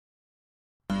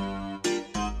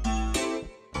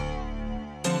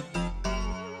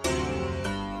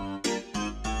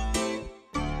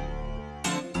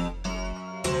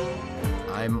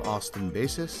I'm Austin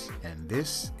Basis, and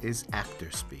this is Actor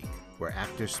Speak, where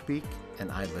actors speak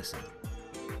and I listen.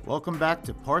 Welcome back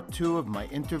to part 2 of my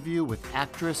interview with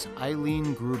actress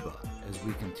Eileen Gruba as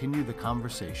we continue the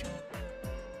conversation.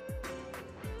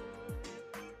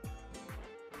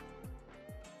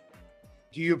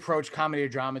 Do you approach comedy or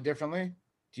drama differently?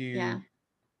 Do you? Yeah.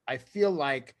 I feel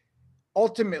like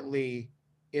ultimately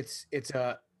it's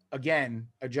again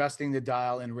adjusting the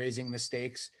dial and raising the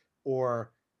stakes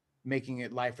or making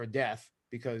it life or death,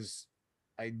 because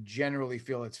I generally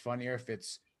feel it's funnier if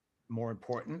it's more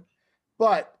important.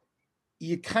 But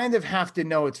you kind of have to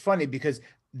know it's funny, because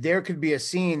there could be a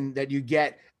scene that you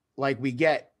get, like we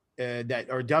get,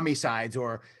 that are dummy sides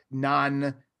or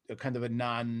kind of a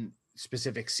non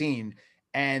specific scene,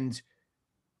 and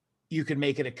you could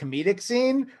make it a comedic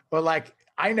scene, but like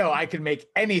I know I can make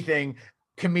anything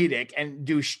comedic and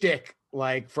do shtick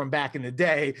like from back in the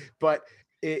day, but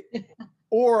it,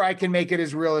 or I can make it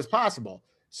as real as possible.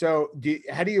 So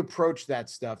how do you approach that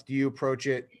stuff? Do you approach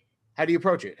it? How do you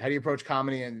approach it? How do you approach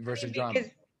comedy and versus drama?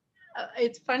 Because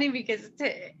it's funny because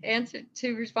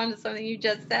to respond to something you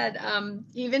just said,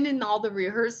 even in all the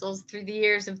rehearsals through the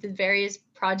years of the various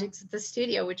projects at the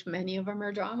studio, which many of them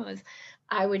are dramas,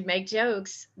 I would make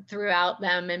jokes throughout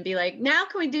them and be like, now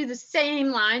can we do the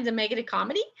same lines and make it a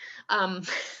comedy?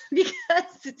 Because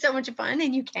it's so much fun,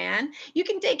 and you can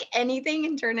take anything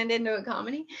and turn it into a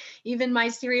comedy. Even my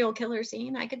serial killer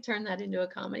scene, I could turn that into a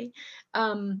comedy.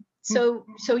 So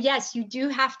yes, you do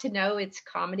have to know it's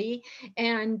comedy.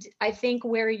 And I think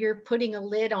where you're putting a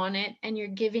lid on it and you're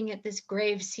giving it this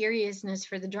grave seriousness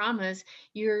for the dramas,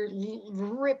 you're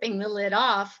ripping the lid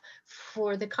off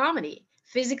for the comedy,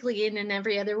 physically and in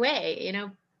every other way,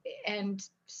 and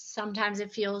sometimes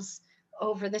it feels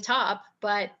over the top,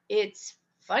 but it's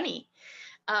funny.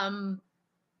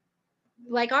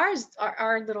 Like our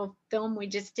little film we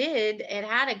just did, it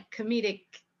had a comedic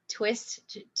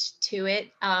twist to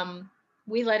it.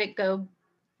 We let it go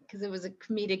because it was a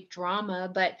comedic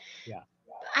drama, but Yeah.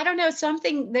 I don't know,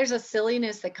 there's a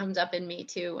silliness that comes up in me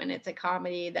too when it's a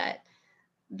comedy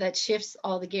that shifts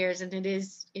all the gears. And it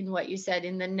is in what you said,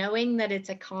 in the knowing that it's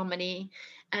a comedy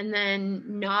and then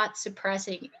not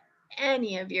suppressing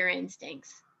any of your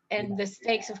instincts. And the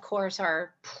stakes, of course,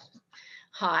 are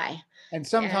high. And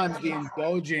sometimes the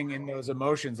indulging in those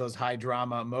emotions, those high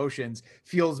drama emotions,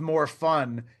 feels more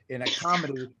fun in a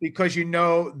comedy because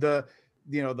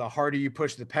the harder you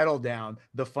push the pedal down,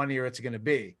 the funnier it's going to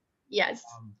be. Yes,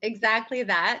 exactly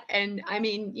that. And I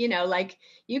mean, like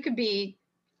you could be,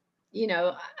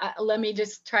 let me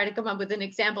just try to come up with an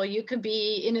example. You could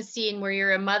be in a scene where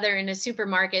you're a mother in a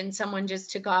supermarket and someone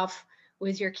just took off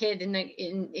with your kid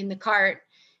in the cart.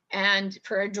 And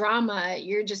for a drama,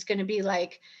 you're just going to be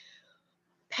like,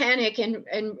 panic and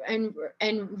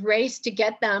race to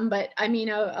get them. But I mean,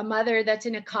 a mother that's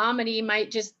in a comedy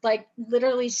might just like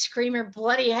literally scream her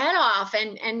bloody head off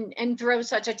and throw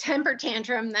such a temper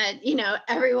tantrum that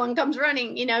everyone comes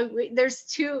running. There's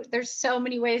so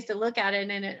many ways to look at it,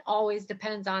 and it always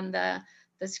depends on the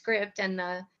script and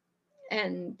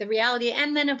the reality.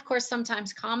 And then of course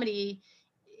sometimes comedy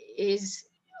is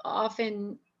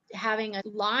often having a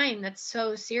line that's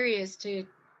so serious to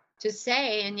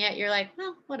say, and yet you're like,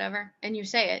 well, whatever, and you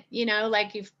say it,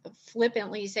 like you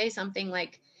flippantly say something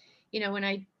like, when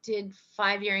I did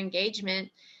 5-year engagement,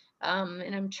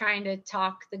 and I'm trying to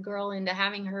talk the girl into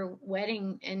having her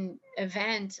wedding and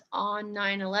event on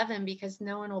 9/11 because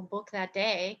no one will book that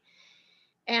day,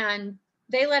 and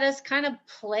they let us kind of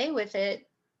play with it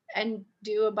and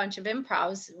do a bunch of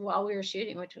improvs while we were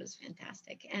shooting, which was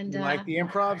fantastic. And You like the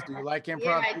improvs? Do you like yeah,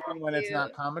 improv I even when it's do.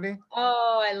 not comedy?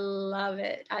 Oh, I love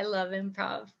it. I love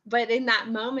improv. But in that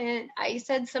moment, I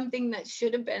said something that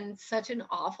should have been such an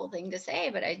awful thing to say,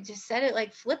 but I just said it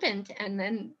like flippant, and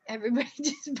then everybody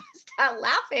just burst out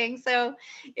laughing. So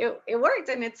it worked,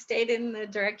 and it stayed in the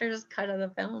director's cut of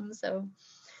the film. So,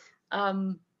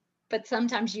 but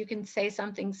sometimes you can say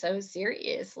something so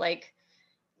serious, like,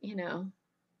 you know,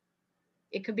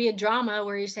 it could be a drama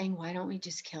where you're saying, why don't we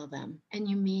just kill them? And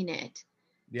you mean it.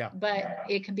 Yeah. But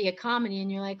it could be a comedy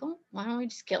and you're like, oh, why don't we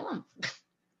just kill them?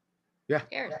 Yeah. Who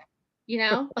cares?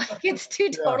 Like it's two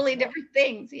Yeah. totally different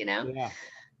things, Yeah.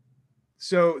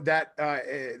 So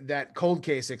that cold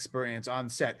case experience on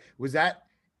set, was that,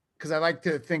 because I like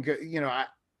to think,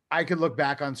 I could look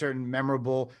back on certain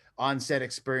memorable on set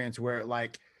experience where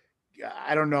like,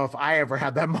 I don't know if I ever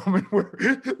had that moment where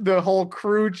the whole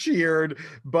crew cheered,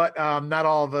 but not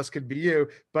all of us could be you.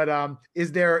 But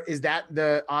is that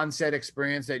the on-set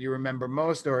experience that you remember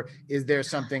most, or is there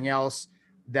something else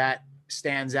that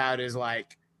stands out as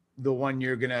like the one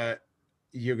you're gonna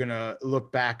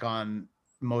look back on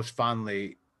most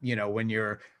fondly, you know, when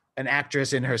you're an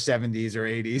actress in her 70s or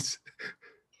 80s,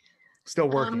 still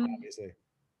working, Um, obviously?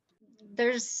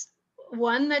 there's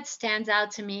one that stands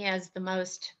out to me as the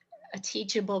most a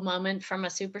teachable moment from a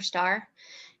superstar.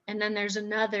 And then there's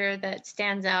another that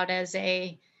stands out as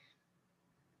a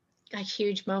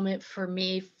huge moment for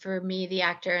me, the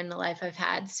actor, and the life I've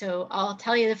had. So I'll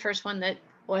tell you the first one that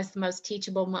was the most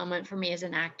teachable moment for me as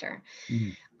an actor.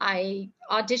 Mhm. I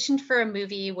auditioned for a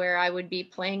movie where I would be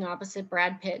playing opposite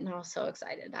Brad Pitt, and I was so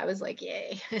excited. I was like,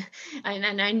 yay.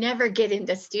 And I never get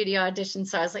into studio auditions.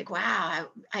 So I was like, wow,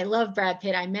 I love Brad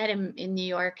Pitt. I met him in New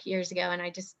York years ago, and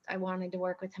I wanted to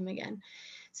work with him again.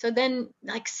 So then,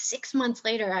 like 6 months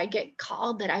later, I get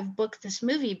called that I've booked this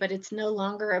movie, but it's no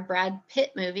longer a Brad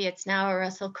Pitt movie. It's now a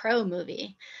Russell Crowe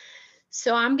movie.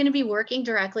 So I'm going to be working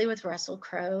directly with Russell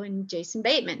Crowe and Jason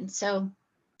Bateman. So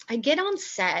I get on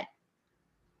set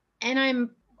and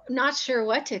I'm not sure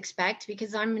what to expect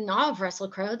because I'm in awe of Russell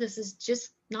Crowe. This is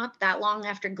just not that long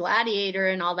after Gladiator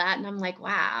and all that. And I'm like,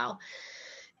 wow.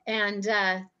 And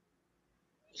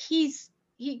he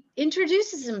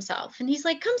introduces himself and he's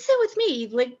like, come sit with me. He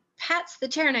like pats the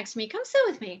chair next to me, come sit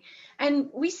with me. And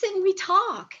we sit and we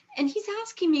talk. And he's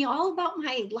asking me all about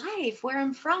my life, where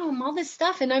I'm from, all this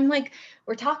stuff. And I'm like,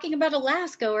 we're talking about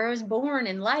Alaska, where I was born,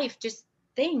 and life, just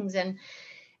things. And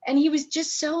he was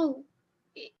just so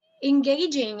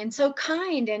engaging and so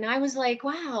kind. And I was like,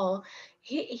 wow,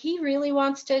 he really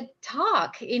wants to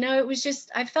talk. You know, it was just,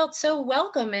 I felt so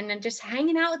welcome and just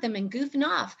hanging out with him and goofing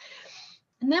off.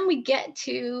 And then we get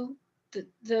to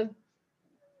the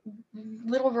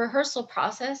little rehearsal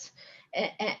process,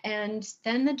 and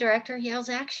then the director yells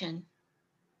action.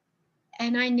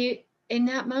 And I knew in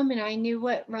that moment, I knew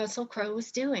what Russell Crowe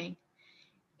was doing.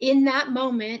 In that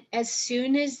moment, as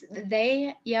soon as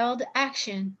they yelled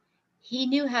action, he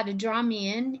knew how to draw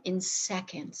me in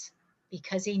seconds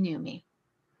because he knew me.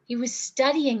 He was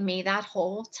studying me that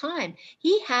whole time.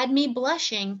 He had me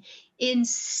blushing in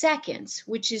seconds,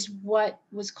 which is what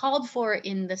was called for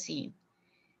in the scene.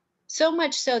 So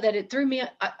much so that it threw me,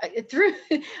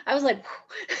 I was like,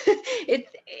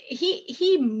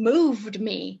 he moved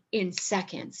me in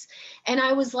seconds. And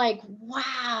I was like,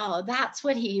 wow, that's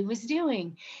what he was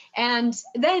doing. And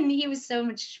then he was so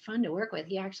much fun to work with.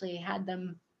 He actually had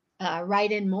them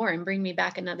write in more and bring me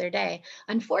back another day.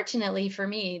 Unfortunately for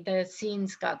me, the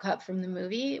scenes got cut from the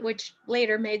movie, which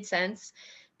later made sense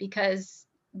because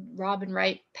Robin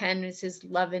Wright Penn is his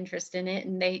love interest in it.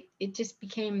 And it just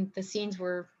became, the scenes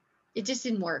were, it just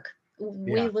didn't work.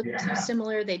 We Yeah. looked too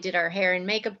similar. They did our hair and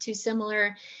makeup too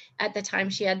similar. At the time,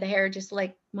 she had the hair just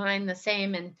like mine, the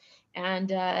same, and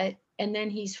then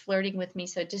he's flirting with me,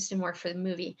 so it just didn't work for the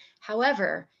movie.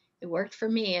 However, it worked for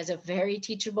me as a very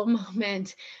teachable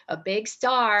moment. A big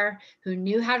star who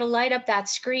knew how to light up that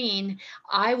screen.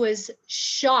 I was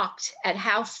shocked at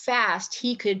how fast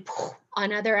he could pull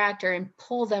another actor and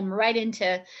pull them right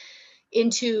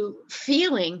into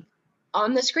feeling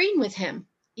on the screen with him.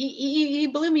 He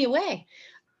blew me away.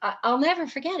 I'll never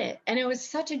forget it. And it was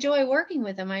such a joy working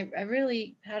with him. I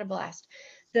really had a blast.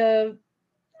 The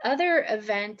other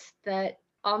event that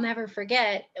I'll never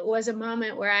forget was a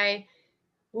moment where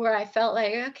I felt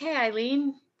like, okay,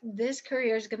 Eileen, this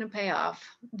career is going to pay off.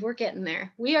 We're getting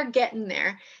there. We are getting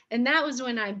there. And that was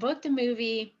when I booked a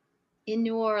movie in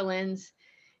New Orleans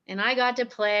and I got to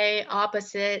play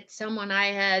opposite someone I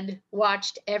had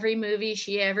watched every movie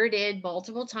she ever did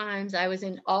multiple times. I was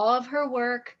in awe of her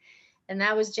work, and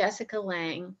that was Jessica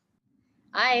Lange.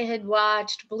 I had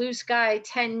watched Blue Sky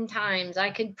 10 times. I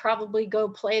could probably go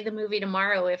play the movie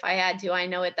tomorrow if I had to. I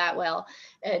know it that well.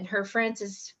 And her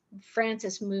Francis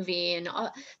movie and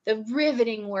the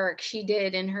riveting work she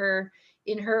did in her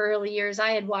early years,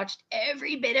 I had watched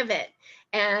every bit of it.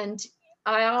 And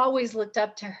I always looked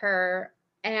up to her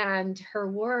and her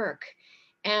work.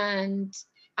 And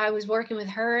I was working with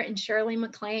her and Shirley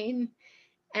MacLaine,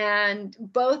 and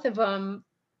both of them,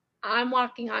 I'm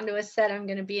walking onto a set, I'm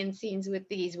going to be in scenes with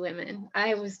these women.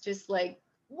 I was just like,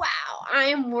 wow, I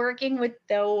am working with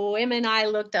the women I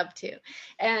looked up to.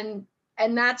 And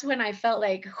that's when I felt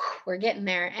like we're getting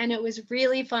there. And it was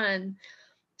really fun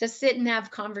to sit and have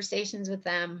conversations with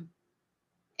them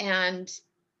and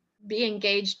be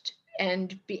engaged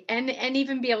and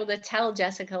even be able to tell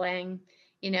Jessica Lange,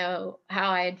 you know,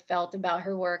 how I had felt about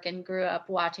her work and grew up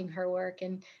watching her work.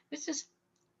 And it was just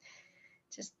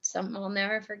something I'll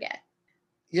never forget.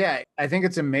 Yeah, I think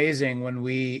it's amazing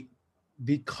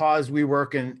because we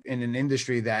work in an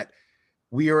industry that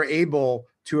we are able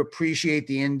to appreciate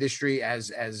the industry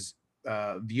as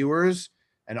viewers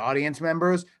and audience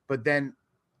members, but then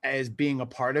as being a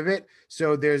part of it.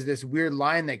 So there's this weird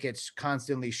line that gets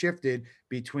constantly shifted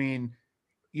between,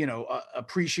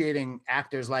 appreciating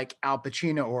actors like Al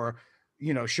Pacino or,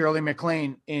 Shirley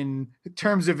MacLaine in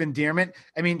terms of endearment.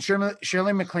 I mean,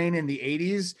 Shirley MacLaine in the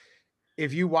 80s,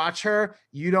 if you watch her,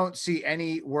 you don't see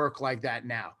any work like that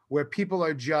now, where people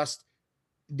are just,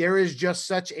 there is just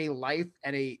such a life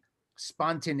and a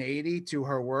spontaneity to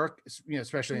her work,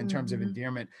 especially in terms of Mhm.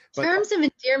 endearment. But Terms of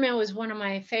Endearment was one of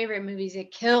my favorite movies.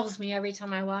 It kills me every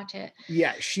time I watch it.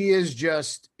 yeah, she is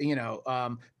just,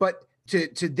 but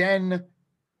to then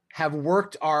have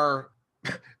worked our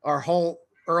whole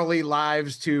early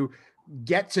lives to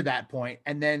get to that point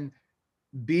and then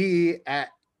be at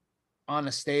on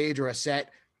a stage or a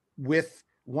set with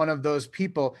one of those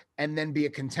people and then be a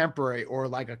contemporary or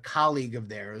like a colleague of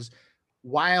theirs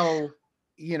while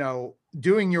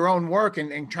doing your own work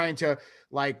and trying to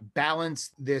like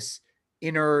balance this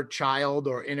inner child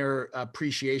or inner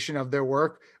appreciation of their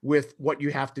work with what you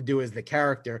have to do as the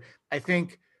character. I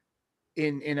think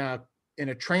in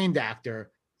a trained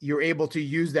actor, you're able to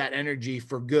use that energy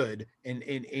for good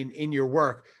in your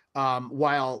work.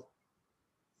 While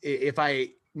if I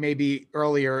maybe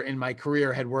earlier in my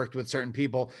career had worked with certain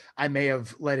people, I may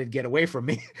have let it get away from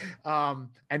me, and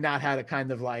not had to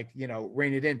kind of like,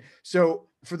 rein it in. So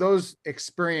for those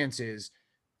experiences,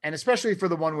 and especially for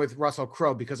the one with Russell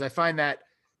Crowe, because I find that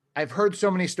I've heard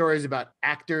so many stories about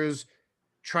actors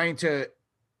trying to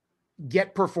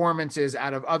get performances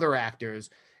out of other actors.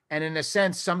 And in a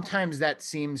sense, sometimes that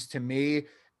seems to me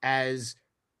as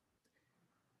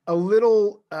a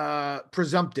little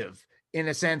presumptive, in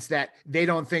a sense that they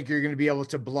don't think you're going to be able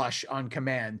to blush on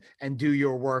command and do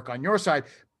your work on your side.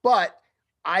 But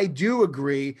I do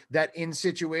agree that in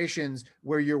situations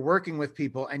where you're working with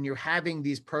people and you're having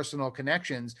these personal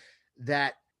connections,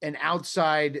 that an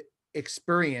outside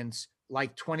experience,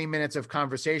 like 20 minutes of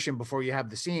conversation before you have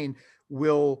the scene,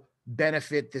 will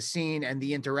benefit the scene and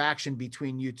the interaction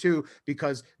between you two,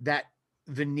 because that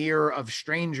veneer of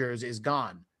strangers is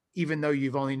gone, even though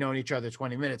you've only known each other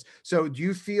 20 minutes. So do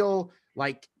you feel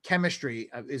like chemistry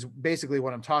is basically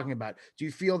what I'm talking about? Do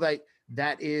you feel that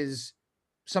that is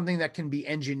something that can be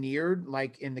engineered,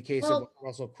 like in the case of Well,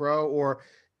 Russell Crowe, or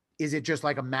is it just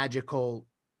like a magical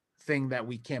thing that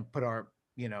we can't put our,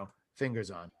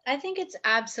 fingers on? I think it's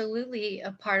absolutely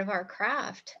a part of our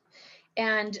craft.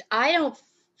 And I don't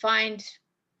find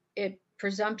it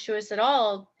presumptuous at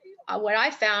all. What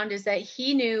I found is that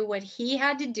he knew what he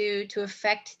had to do to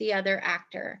affect the other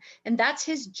actor, and that's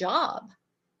his job.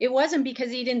 It wasn't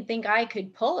because he didn't think I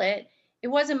could pull it. It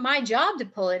wasn't my job to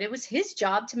pull it. It was his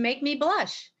job to make me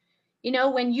blush.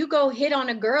 When you go hit on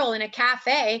a girl in a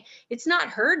cafe, it's not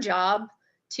her job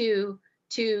to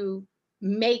to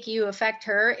make you affect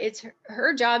her. It's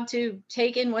her job to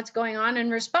take in what's going on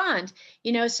and respond.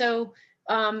 So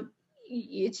um,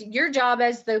 it's your job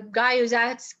as the guy who's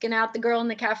asking out the girl in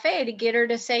the cafe to get her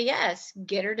to say yes,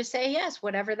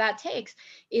 whatever that takes.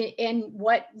 And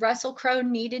what Russell Crowe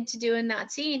needed to do in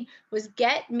that scene was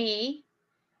get me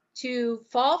to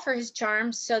fall for his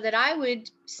charms so that I would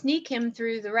sneak him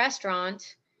through the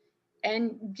restaurant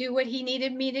and do what he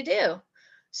needed me to do.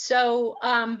 So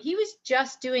he was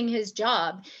just doing his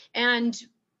job. And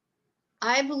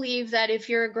I believe that if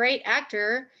you're a great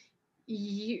actor,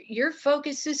 your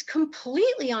focus is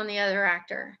completely on the other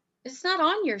actor. It's not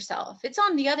on yourself. It's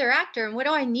on the other actor. And what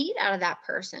do I need out of that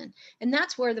person? And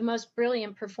that's where the most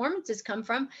brilliant performances come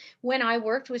from. When I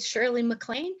worked with Shirley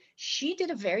MacLaine, she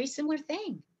did a very similar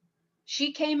thing.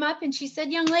 She came up and she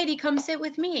said, "Young lady, come sit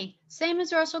with me." Same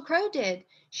as Russell Crowe did.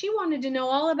 She wanted to know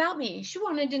all about me. She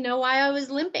wanted to know why I was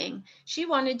limping. She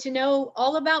wanted to know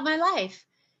all about my life.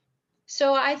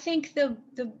 So I think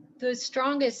the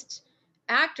strongest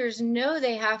actors know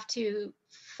they have to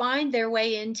find their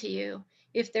way into you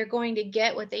if they're going to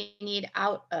get what they need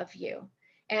out of you.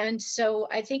 And so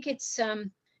I think it's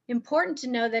important to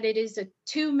know that it is a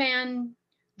two-man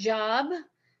job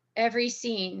every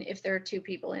scene if there are two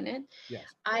people in it. Yes.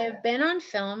 I have been on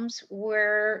films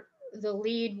where the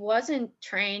lead wasn't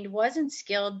trained, wasn't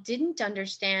skilled, didn't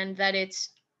understand that it's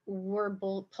we're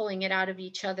pulling it out of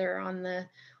each other on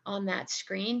that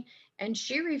screen, and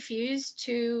she refused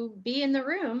to be in the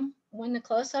room when the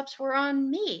close-ups were on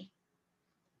me.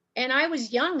 And I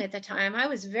was young at the time. I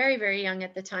was very, very young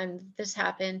at the time this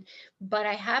happened, but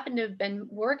I happened to have been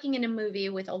working in a movie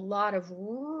with a lot of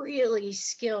really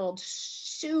skilled,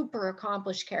 super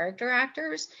accomplished character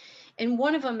actors. And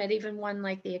one of them had even won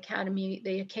like the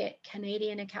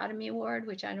Canadian Academy Award,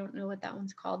 which I don't know what that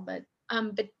one's called, but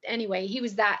But anyway, he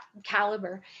was that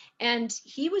caliber, and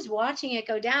he was watching it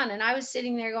go down, and I was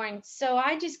sitting there going, so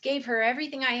I just gave her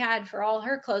everything I had for all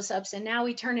her close-ups, and now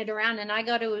we turn it around and I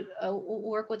got to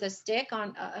work with a stick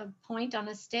on a point on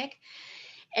a stick.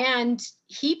 And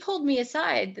he pulled me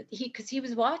aside, because he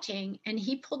was watching, and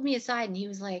he pulled me aside and he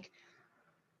was like,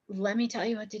 let me tell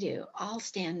you what to do. I'll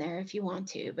stand there if you want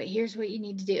to, but here's what you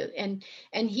need to do. And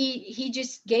he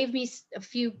just gave me a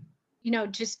few,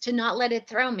 just to not let it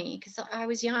throw me, because I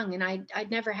was young and I'd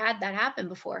never had that happen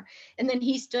before. And then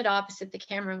he stood opposite the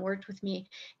camera and worked with me.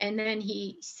 And then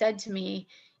he said to me,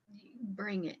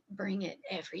 bring it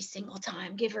every single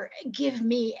time. Give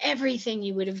me everything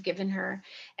you would have given her.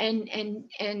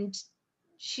 And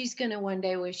she's going to one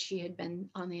day wish she had been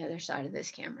on the other side of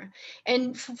this camera.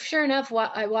 And sure enough,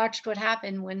 what I watched, what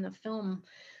happened when the film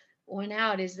went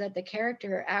out, is that the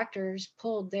character actors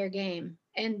pulled their game,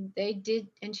 and they did,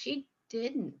 and she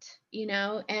didn't,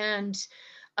 and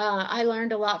I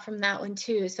learned a lot from that one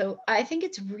too. So I think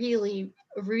it's really,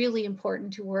 really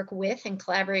important to work with and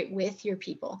collaborate with your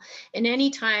people. And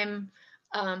anytime,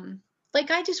 like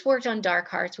I just worked on Dark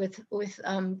Hearts with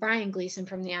Brian Gleason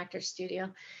from the Actors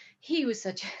Studio. He was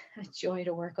such a joy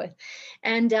to work with,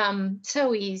 and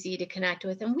so easy to connect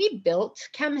with. And we built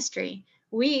chemistry.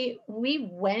 We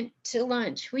went to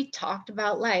lunch. We talked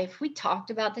about life. We talked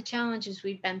about the challenges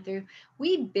we've been through.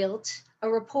 We built a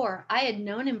rapport. I had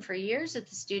known him for years at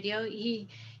the studio. He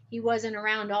wasn't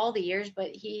around all the years,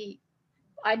 but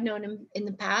I'd known him in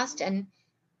the past, and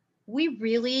we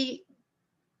really,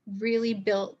 really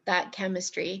built that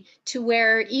chemistry to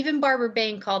where even Barbara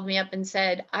Bain called me up and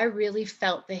said, I really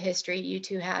felt the history you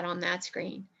two had on that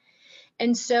screen.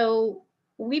 And so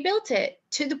we built it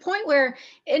to the point where,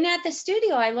 and at the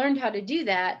studio, I learned how to do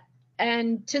that.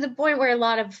 And to the point where a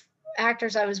lot of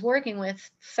actors I was working with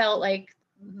felt like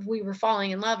we were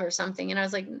falling in love or something. And I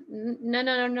was like,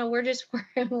 no, we're just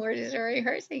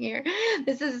rehearsing here.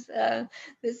 This is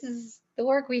the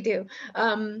work we do.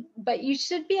 But you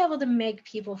should be able to make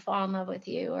people fall in love with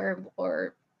you,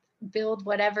 or build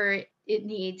whatever it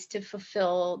needs to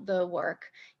fulfill the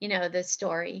work, the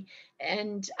story.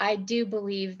 And I do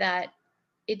believe that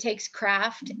it takes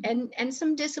craft and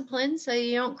some discipline, so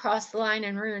you don't cross the line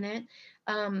and ruin it.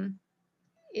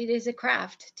 It is a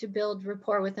craft to build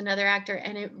rapport with another actor,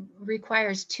 and it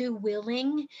requires two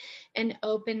willing and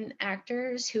open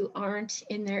actors who aren't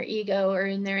in their ego or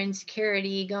in their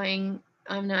insecurity going,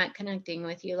 I'm not connecting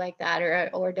with you like that,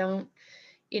 or don't,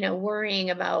 worrying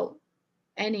about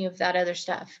any of that other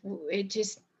stuff. It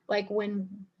just, like when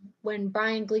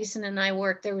Brian Gleason and I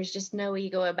worked, there was just no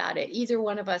ego about it. Either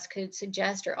one of us could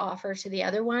suggest or offer to the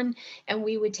other one, and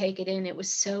we would take it in. It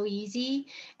was so easy.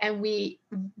 And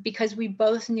because we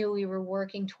both knew we were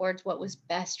working towards what was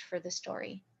best for the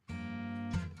story.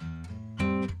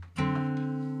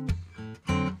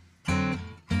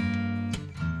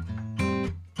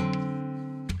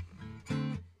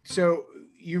 So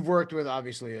you've worked with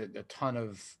obviously a ton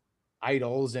of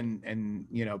idols and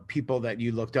people that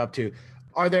you looked up to.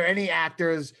 Are there any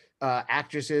actors,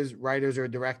 actresses, writers, or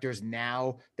directors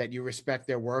now that you respect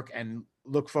their work and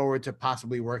look forward to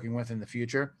possibly working with in the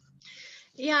future?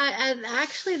 Yeah, and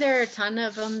actually there are a ton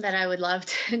of them that I would love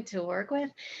to work with.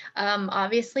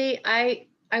 Obviously, I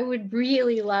would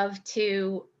really love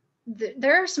to.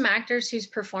 There are some actors whose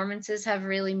performances have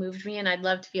really moved me, and I'd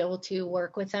love to be able to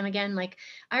work with them again. Like,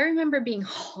 I remember being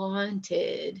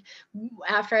haunted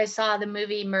after I saw the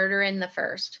movie Murder in the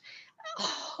First.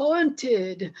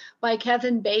 Haunted by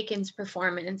Kevin Bacon's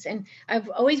performance, and I've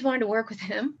always wanted to work with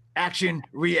him. Action,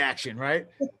 reaction, right?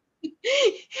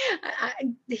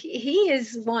 He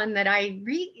is one that I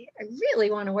really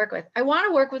want to work with. I want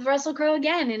to work with Russell Crowe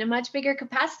again in a much bigger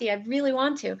capacity. I really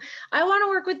want to. I want to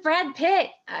work with Brad Pitt.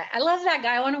 I love that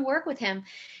guy. I want to work with him.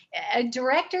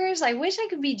 Directors, I wish I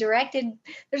could be directed.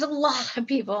 There's a lot of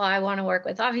people I want to work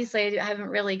with. Obviously, I haven't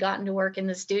really gotten to work in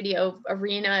the studio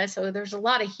arena, so there's a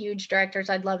lot of huge directors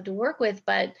I'd love to work with,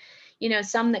 but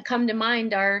some that come to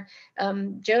mind are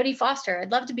Jodie Foster.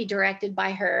 I'd love to be directed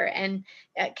by her. And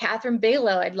Catherine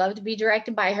Bigelow, I'd love to be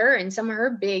directed by her in some of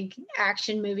her big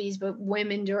action movies, but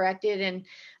women directed.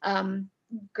 And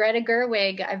Greta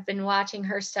Gerwig, I've been watching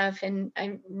her stuff, and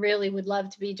I really would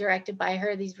love to be directed by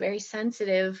her. These very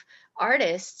sensitive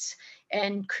artists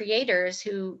and creators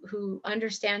who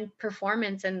understand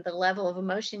performance and the level of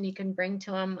emotion you can bring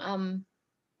to them.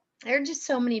 There are just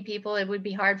so many people. It would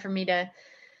be hard for me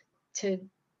to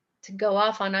go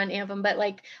off on any of them, but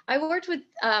like I worked with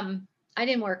I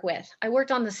didn't work with. I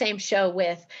worked on the same show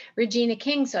with Regina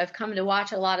King, so I've come to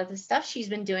watch a lot of the stuff she's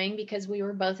been doing because we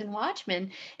were both in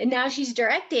Watchmen, and now she's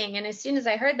directing. And as soon as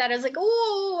I heard that, I was like,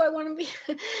 "Oh, I want to be,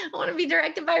 I want to be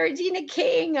directed by Regina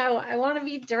King. I want to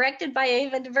be directed by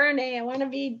Ava DuVernay. I want to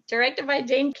be directed by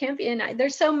Jane Campion."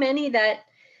 There's so many that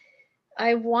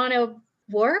I want to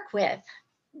work with.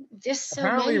 Just so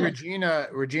Apparently, many.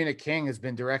 Regina King has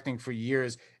been directing for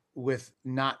years with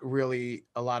not really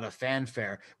a lot of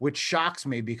fanfare, which shocks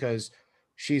me because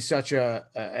she's such an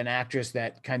actress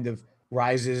that kind of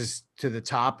rises to the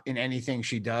top in anything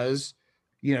she does.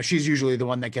 You know, she's usually the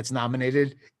one that gets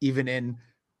nominated, even in,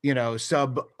 you know,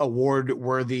 sub award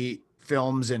worthy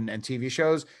films and TV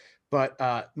shows.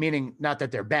 But meaning not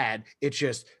that they're bad, it's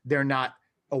just they're not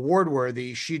award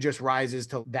worthy. She just rises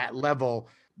to that level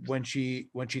when she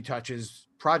touches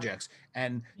projects.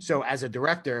 And so as a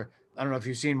director, I don't know if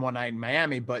you've seen One Night in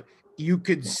Miami, but you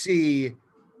could see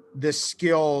the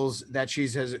skills that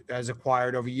has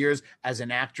acquired over years as an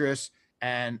actress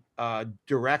and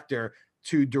director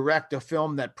to direct a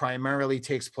film that primarily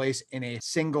takes place in a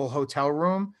single hotel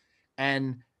room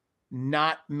and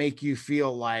not make you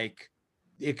feel like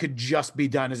it could just be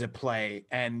done as a play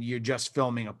and you're just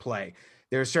filming a play.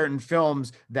 There are certain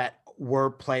films that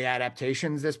were play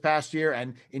adaptations this past year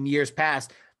and in years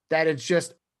past that it's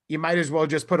just you might as well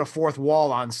just put a fourth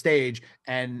wall on stage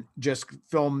and just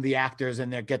film the actors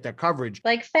and they get their coverage.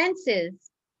 Like Fences.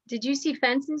 Did you see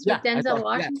Fences with Denzel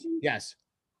Washington? Yes.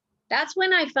 That's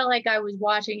when I felt like I was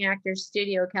watching actors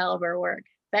studio caliber work.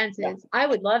 Fences. Yep. I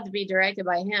would love to be directed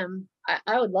by him.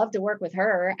 I would love to work with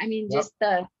her. I mean, Yep. just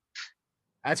the.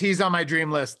 As he's on my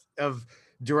dream list of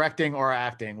directing or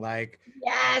acting. Like,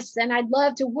 yes, and I'd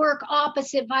love to work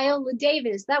opposite Viola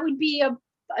Davis. That would be an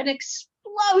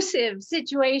explosive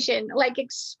situation, like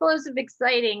explosive,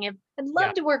 exciting. I'd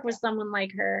love to work with someone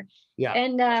like her. Yeah.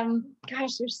 And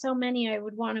gosh, there's so many I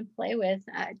would want to play with.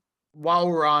 While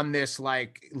we're on this,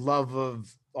 like, love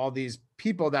of all these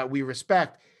people that we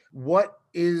respect, what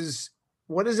is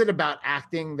it about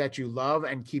acting that you love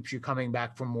and keeps you coming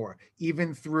back for more,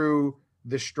 even through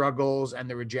the struggles and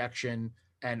the rejection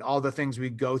and all the things we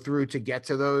go through to get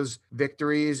to those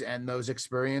victories and those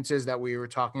experiences that we were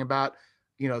talking about,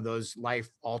 you know, those life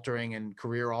altering and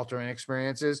career altering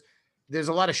experiences? There's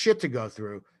a lot of shit to go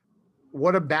through.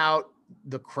 What about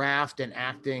the craft and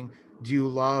acting do you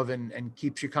love and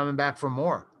keeps you coming back for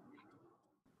more?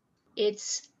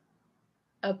 It's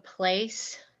a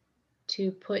place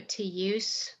to put to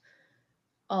use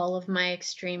all of my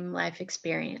extreme life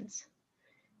experience.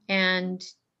 And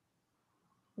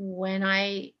when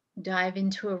I dive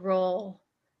into a role,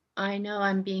 I know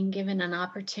I'm being given an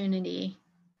opportunity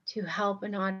to help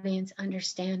an audience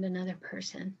understand another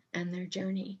person and their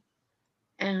journey.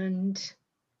 And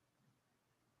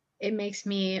it makes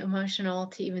me emotional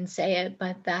to even say it,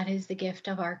 but that is the gift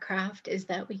of our craft, is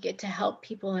that we get to help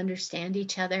people understand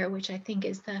each other, which I think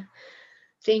is the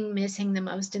thing missing the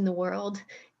most in the world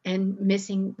and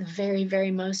missing the very, very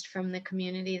most from the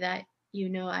community that, you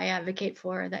know, I advocate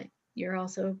for, that you're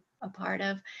also a part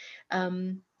of.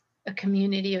 A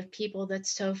community of people that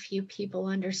so few people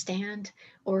understand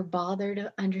or bother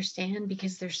to understand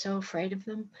because they're so afraid of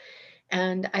them.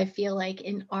 And I feel like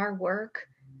in our work,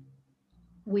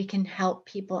 we can help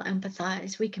people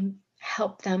empathize. We can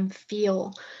help them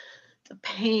feel the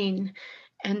pain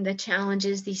and the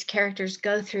challenges these characters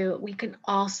go through. We can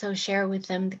also share with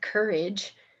them the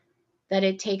courage that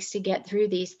it takes to get through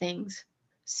these things.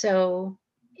 So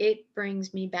it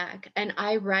brings me back. And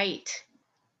I write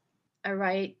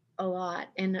a lot.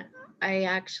 And I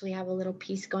actually have a little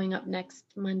piece going up next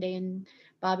Monday in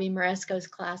Bobby Moresco's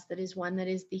class that is one that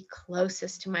is the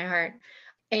closest to my heart.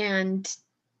 And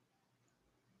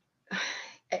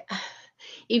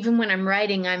even when I'm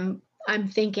writing, I'm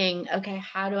thinking, okay,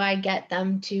 how do I get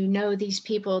them to know these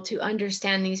people, to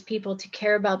understand these people, to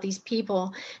care about these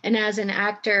people? And as an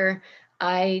actor,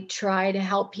 I try to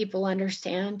help people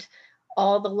understand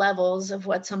all the levels of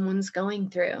what someone's going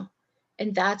through.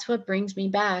 And that's what brings me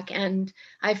back. And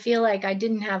I feel like I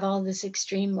didn't have all this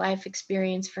extreme life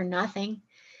experience for nothing.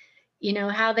 You know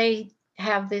how they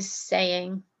have this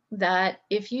saying that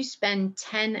if you spend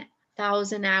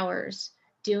 10,000 hours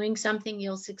doing something,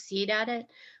 you'll succeed at it.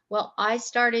 Well, I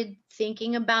started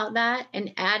thinking about that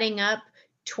and adding up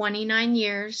 29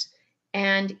 years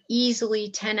and easily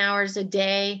 10 hours a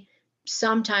day,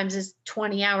 sometimes it's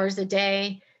 20 hours a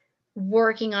day,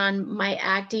 working on my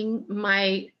acting,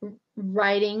 my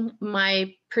writing,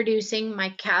 my producing, my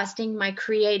casting, my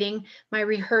creating, my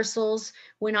rehearsals.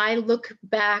 When I look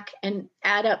back and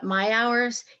add up my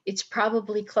hours, it's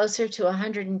probably closer to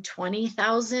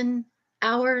 120,000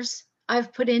 hours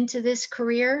I've put into this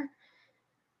career,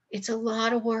 it's a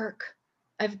lot of work.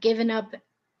 I've given up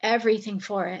everything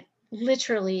for it,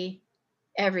 literally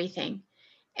everything.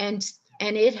 And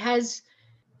it has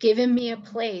given me a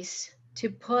place to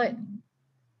put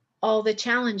all the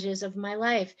challenges of my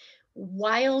life.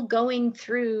 While going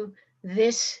through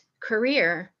this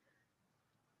career,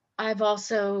 I've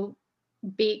also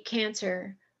beat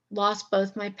cancer, lost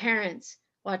both my parents,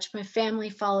 watched my family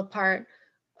fall apart,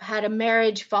 had a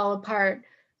marriage fall apart,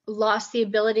 lost the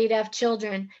ability to have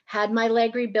children, had my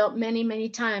leg rebuilt many, many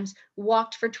times,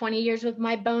 walked for 20 years with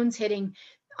my bones hitting.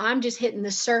 I'm just hitting the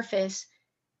surface.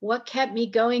 What kept me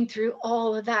going through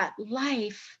all of that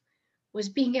life was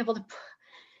being able to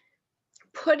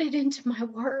put it into my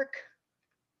work,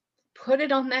 put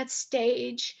it on that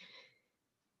stage.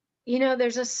 You know,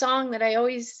 there's a song that I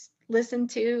always listen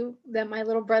to that my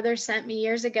little brother sent me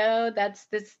years ago. That's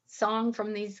this song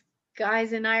from these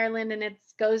guys in Ireland, and it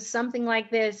goes something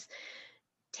like this.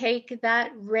 Take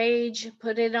that rage,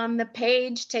 put it on the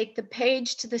page, take the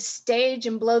page to the stage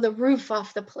and blow the roof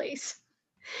off the place.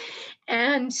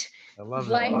 And I love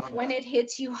that. life, when it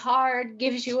hits you hard,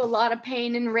 gives you a lot of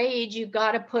pain and rage, you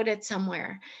got to put it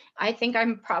somewhere. I think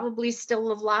I'm probably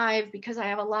still alive because I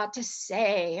have a lot to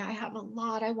say. I have a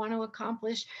lot I want to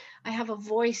accomplish. I have a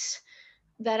voice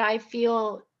that I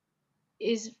feel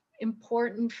is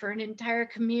important for an entire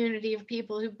community of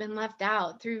people who've been left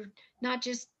out through not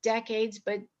just decades,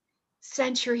 but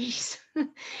centuries.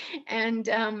 And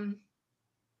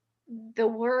the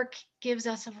work gives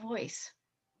us a voice.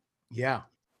 Yeah.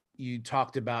 You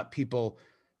talked about people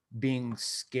being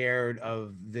scared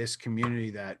of this community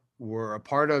that we're a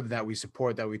part of, that we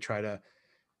support, that we try to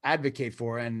advocate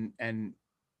for, and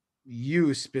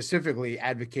you specifically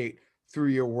advocate through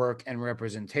your work and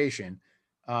representation.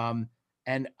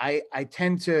 And I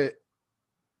tend to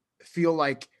feel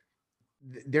like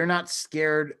they're not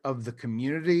scared of the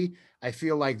community. I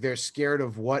feel like they're scared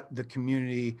of what the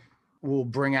community will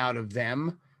bring out of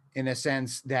them, in a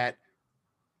sense that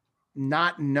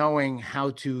not knowing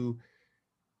how to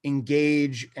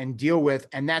engage and deal with.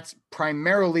 And that's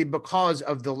primarily because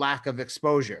of the lack of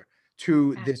exposure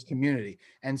to this community.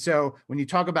 And so when you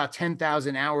talk about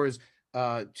 10,000 hours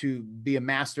to be a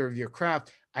master of your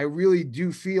craft, I really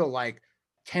do feel like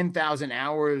 10,000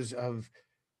 hours of,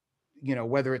 you know,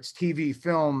 whether it's TV,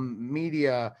 film,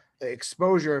 media,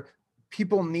 exposure,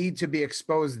 people need to be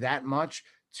exposed that much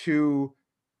to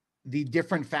the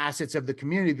different facets of the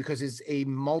community, because it's a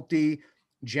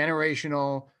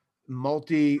multi-generational,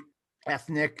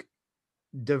 multi-ethnic,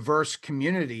 diverse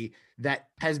community that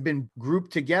has been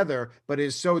grouped together, but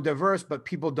is so diverse, but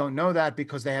people don't know that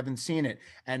because they haven't seen it.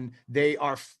 And they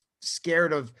are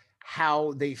scared of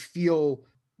how they feel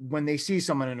when they see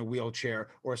someone in a wheelchair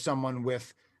or someone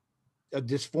with a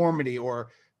disformity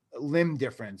or limb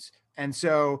difference. And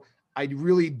so I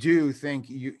really do think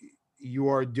you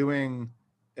are doing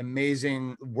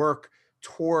amazing work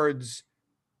towards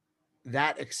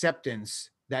that acceptance,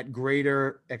 that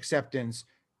greater acceptance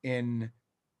in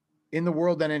the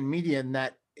world and in media, and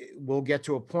that we'll get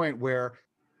to a point where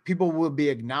people will be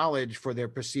acknowledged for their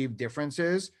perceived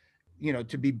differences. You know,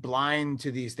 to be blind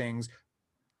to these things,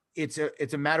 it's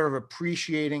a matter of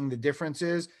appreciating the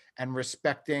differences and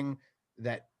respecting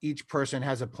that each person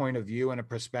has a point of view and a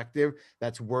perspective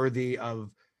that's worthy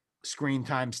of screen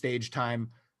time, stage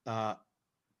time,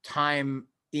 time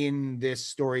in this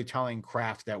storytelling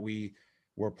craft that we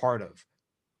were part of.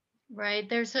 Right.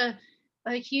 There's a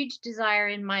huge desire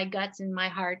in my guts and my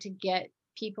heart to get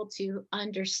people to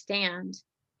understand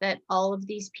that all of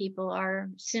these people are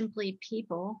simply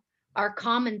people. Our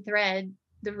common thread,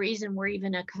 the reason we're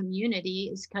even a community,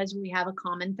 is because we have a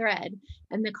common thread.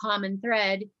 And the common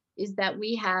thread is that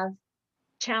we have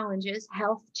challenges,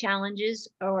 health challenges,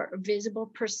 or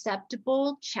visible,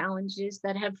 perceptible challenges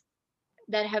that have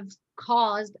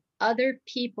caused other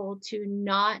people to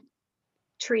not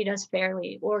treat us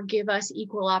fairly or give us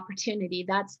equal opportunity.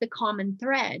 That's the common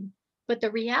thread. But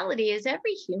the reality is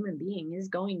every human being is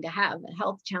going to have a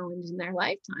health challenge in their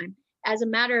lifetime. As a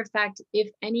matter of fact, if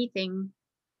anything,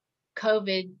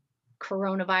 COVID,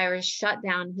 coronavirus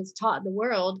shutdown has taught the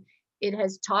world, it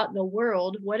has taught the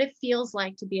world what it feels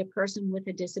like to be a person with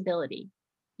a disability.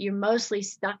 You're mostly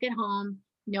stuck at home.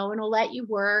 No one will let you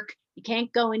work. You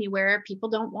can't go anywhere. People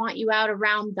don't want you out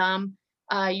around them.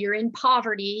 You're in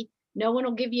poverty. No one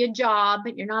will give you a job.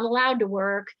 You're not allowed to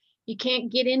work. You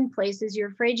can't get in places. You're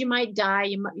afraid you might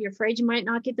die. You're afraid you might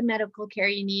not get the medical care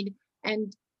you need.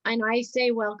 And I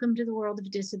say, welcome to the world of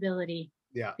disability.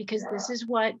 Yeah. Because this is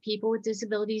what people with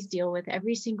disabilities deal with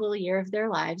every single year of their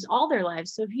lives, all their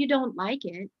lives. So if you don't like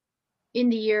it, in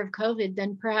the year of COVID,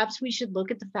 then perhaps we should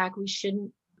look at the fact we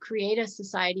shouldn't create a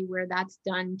society where that's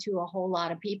done to a whole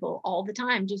lot of people all the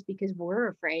time just because we're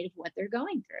afraid of what they're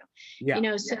going through.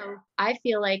 Yeah. So I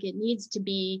feel like it needs to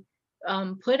be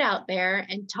put out there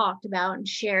and talked about and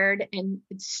shared, and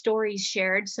stories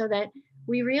shared, so that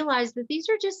we realize that these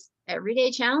are just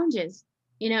everyday challenges,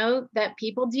 that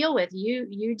people deal with.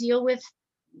 You deal with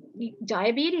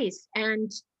diabetes,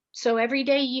 and so every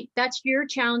day that's your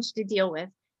challenge to deal with.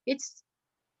 It's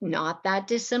not that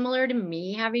dissimilar to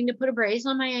me having to put a brace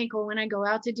on my ankle when I go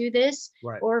out to do this,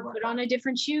 Right. or put on a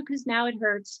different shoe because now it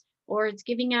hurts, or it's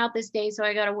giving out this day, so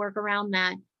I got to work around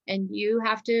that. And you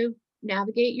have to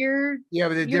navigate Yeah,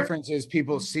 but the your difference is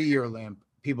people see your limp.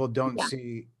 People don't yeah,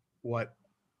 see what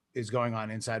is going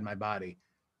on inside my body,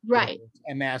 whether right.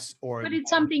 it's MS or But it's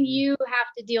something you have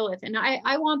to deal with. And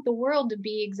I want the world to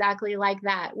be exactly like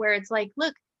that, where it's like,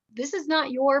 look, this is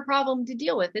not your problem to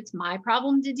deal with. It's my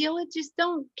problem to deal with. Just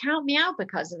don't count me out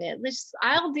because of it.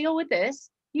 I'll deal with this.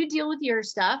 You deal with your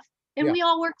stuff, and yeah, we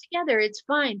all work together. It's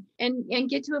fine. And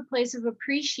get to a place of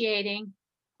appreciating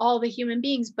all the human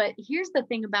beings. But here's the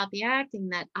thing about the acting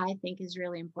that I think is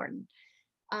really important.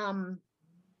 Um,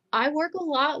 I work a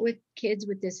lot with kids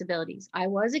with disabilities. I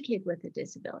was a kid with a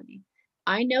disability.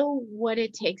 I know what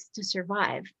it takes to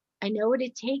survive. I know what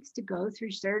it takes to go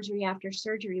through surgery after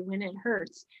surgery when it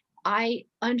hurts. I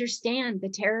understand the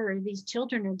terror these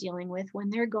children are dealing with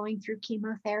when they're going through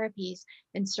chemotherapies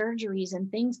and surgeries and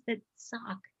things that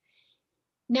suck.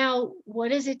 Now, what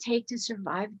does it take to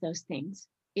survive those things?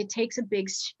 It takes a big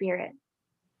spirit.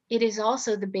 It is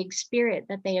also the big spirit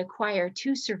that they acquire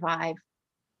to survive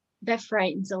that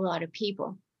frightens a lot of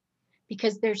people,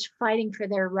 because they're fighting for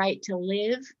their right to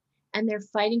live, and they're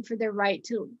fighting for their right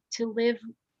to live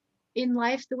in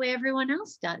life the way everyone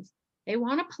else does. They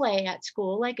want to play at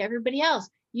school like everybody else.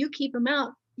 You keep them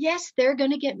out. Yes, they're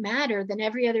going to get madder than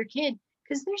every other kid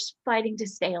because they're fighting to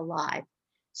stay alive.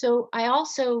 So I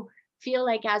also feel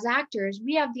like as actors,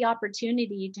 we have the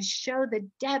opportunity to show the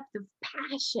depth of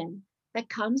passion that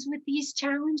comes with these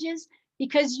challenges,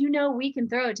 because we can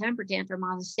throw a temper tantrum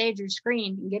on the stage or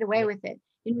screen and get away yeah, with it.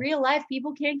 In real life,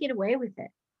 people can't get away with it.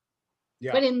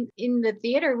 yeah, But in the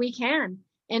theater, we can.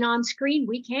 And on screen,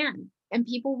 we can. And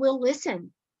people will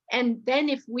listen. And then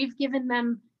if we've given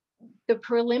them the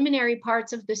preliminary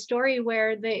parts of the story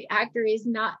where the actor is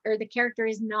not, or the character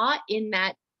is not in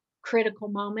that critical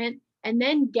moment, and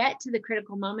then get to the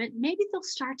critical moment, maybe they'll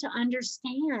start to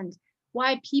understand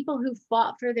why people who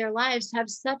fought for their lives have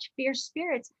such fierce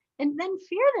spirits, and then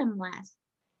fear them less.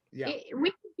 yeah, We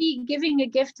could be giving a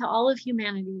gift to all of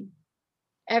humanity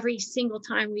every single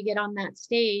time we get on that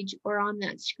stage or on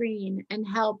that screen, and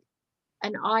help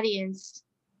an audience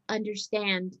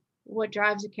understand what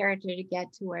drives a character to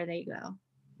get to where they go.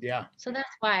 yeah, So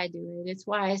that's why I do it. It's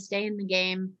why I stay in the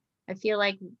game. I feel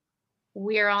like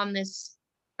we're on this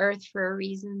earth for a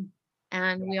reason,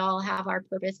 and we all have our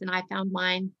purpose. And I found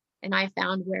mine, and I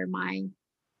found where my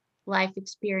life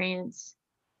experience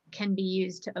can be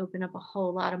used to open up a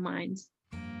whole lot of minds.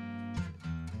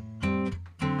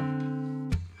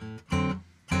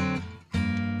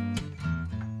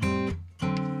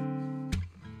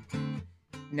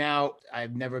 Now,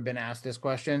 I've never been asked this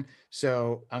question,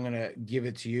 so I'm going to give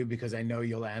it to you because I know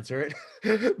you'll answer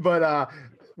it. But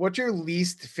what's your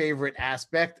least favorite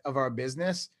aspect of our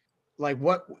business? Like,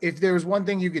 what if there was one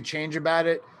thing you could change about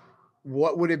it,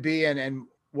 what would it be, and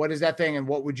what is that thing, and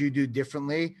what would you do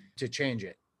differently to change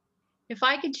it? If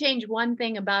I could change one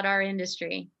thing about our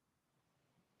industry,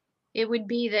 it would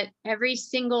be that every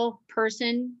single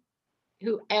person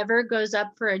who ever goes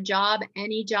up for a job,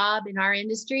 any job in our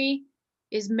industry,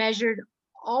 is measured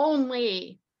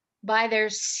only by their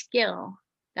skill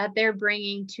that they're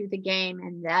bringing to the game.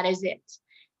 And that is it.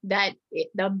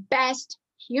 The best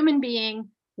human being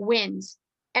wins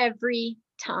every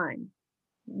time.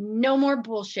 No more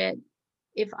bullshit.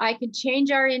 If I could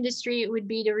change our industry, it would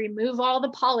be to remove all the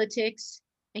politics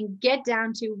and get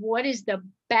down to what is the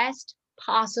best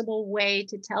possible way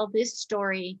to tell this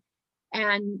story,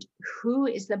 and who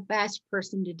is the best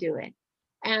person to do it,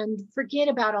 and forget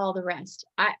about all the rest.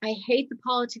 I hate the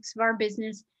politics of our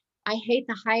business. I hate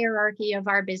the hierarchy of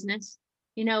our business.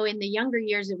 In the younger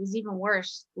years, it was even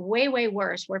worse, way, way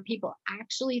worse, where people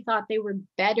actually thought they were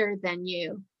better than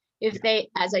you. If they,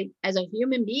 as a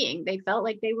human being, they felt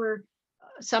like they were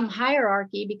some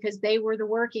hierarchy because they were the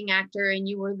working actor and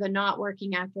you were the not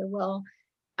working actor. Well,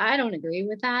 I don't agree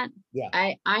with that. Yeah.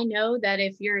 I know that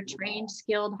if you're a trained,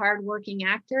 skilled, hardworking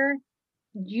actor,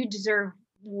 you deserve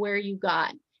where you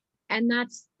got. And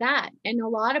that's that. And a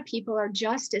lot of people are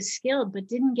just as skilled, but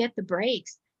didn't get the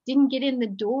breaks. didn't get in the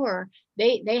door.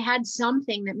 They had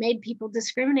something that made people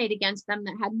discriminate against them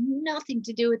that had nothing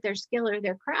to do with their skill or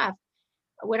their craft.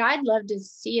 What I'd love to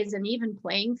see is an even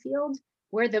playing field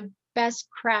where the best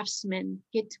craftsmen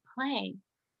get to play,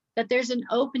 that there's an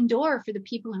open door for the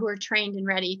people who are trained and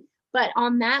ready. But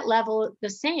on that level, the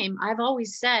same. I've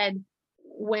always said,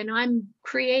 when I'm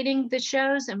creating the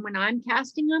shows and when I'm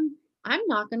casting them, I'm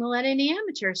not going to let any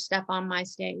amateurs step on my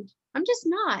stage. I'm just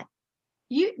not.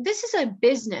 This is a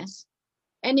business,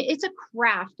 and it's a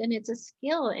craft, and it's a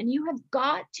skill, and you have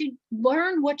got to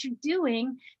learn what you're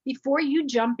doing before you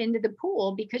jump into the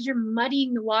pool, because you're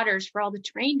muddying the waters for all the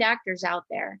trained actors out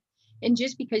there. And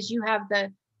just because you have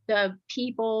the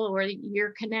people, or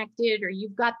you're connected, or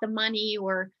you've got the money,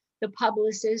 or the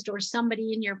publicist, or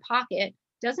somebody in your pocket,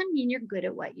 doesn't mean you're good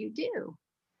at what you do.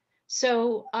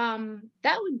 So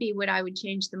that would be what I would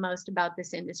change the most about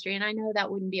this industry. And I know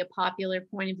that wouldn't be a popular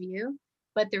point of view,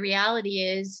 but the reality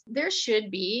is there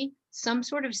should be some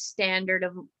sort of standard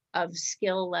of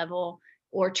skill level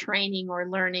or training or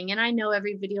learning. And I know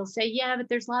everybody will say, yeah, but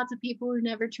there's lots of people who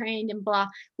never trained and blah.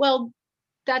 Well,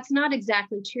 that's not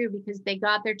exactly true, because they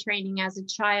got their training as a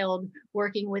child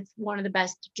working with one of the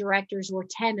best directors or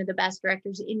 10 of the best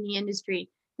directors in the industry.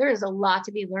 There is a lot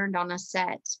to be learned on a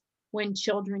set when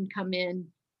children come in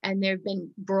and they've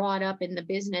been brought up in the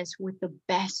business with the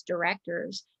best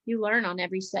directors. You learn on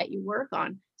every set you work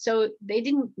on. So they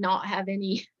didn't not have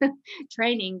any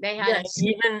training. They had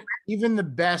even the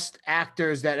best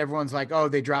actors that everyone's like, oh,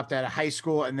 they dropped out of high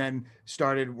school and then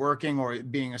started working or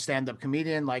being a stand-up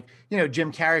comedian, like,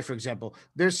 Jim Carrey, for example.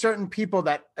 There's certain people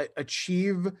that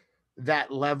achieve that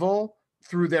level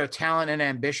through their talent and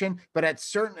ambition, but at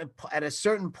a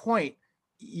certain point,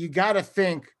 you got to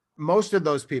think most of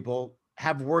those people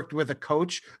have worked with a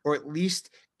coach, or at least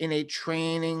in a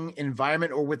training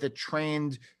environment, or with a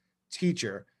trained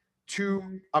teacher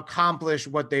to accomplish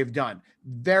what they've done.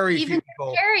 Very even few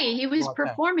people. Carrey, he was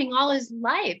performing all his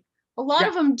life. A lot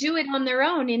of them do it on their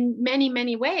own in many,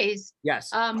 many ways.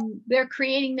 Yes. They're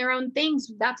creating their own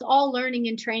things. That's all learning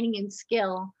and training and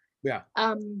skill. Yeah.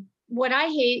 What I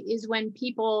hate is when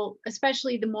people,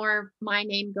 especially the more my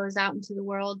name goes out into the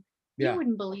world, you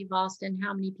wouldn't believe, Austin,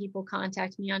 how many people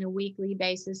contact me on a weekly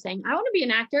basis saying, I want to be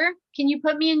an actor. Can you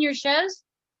put me in your shows?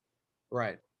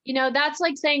 Right. That's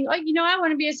like saying, oh, I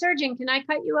want to be a surgeon. Can I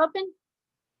cut you open?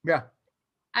 Yeah.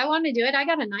 I want to do it. I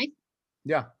got a knife.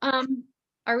 Yeah.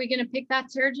 Are we going to pick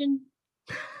that surgeon?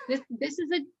 This is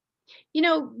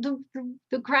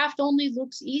the craft only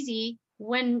looks easy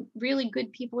when really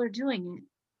good people are doing it.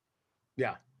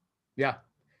 Yeah. Yeah.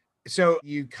 So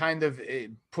you kind of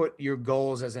put your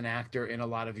goals as an actor in a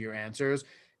lot of your answers,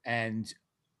 and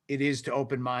it is to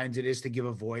open minds. It is to give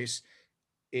a voice.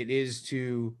 It is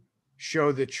to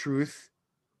show the truth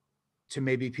to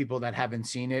maybe people that haven't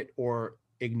seen it or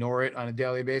ignore it on a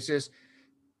daily basis.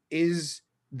 Is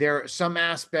there some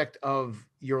aspect of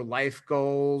your life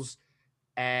goals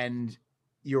and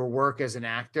your work as an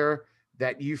actor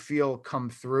that you feel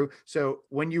come through? So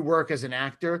when you work as an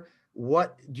actor,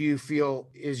 what do you feel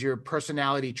is your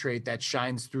personality trait that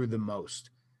shines through the most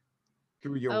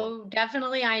through your work?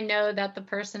 Definitely. I know that the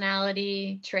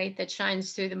personality trait that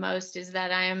shines through the most is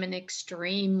that I am an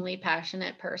extremely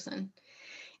passionate person.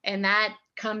 And that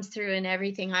comes through in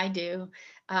everything I do.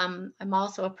 I'm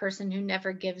also a person who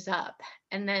never gives up.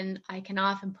 And then I can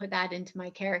often put that into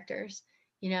my characters.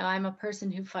 I'm a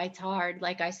person who fights hard.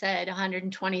 Like I said,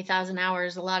 120,000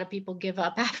 hours. A lot of people give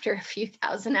up after a few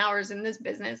thousand hours in this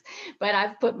business, but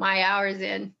I've put my hours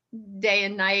in day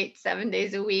and night, 7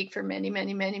 days a week for many,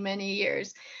 many, many, many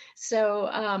years. So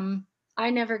I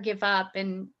never give up,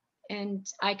 and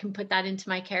I can put that into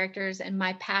my characters and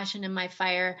my passion and my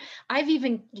fire. I've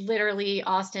even literally,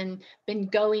 Austin, been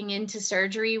going into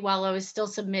surgery while I was still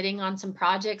submitting on some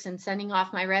projects and sending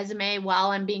off my resume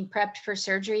while I'm being prepped for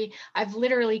surgery. I've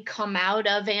literally come out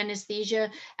of anesthesia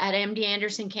at MD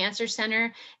Anderson Cancer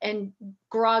Center and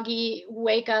groggy,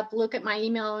 wake up, look at my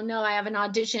email, and no, I have an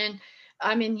audition.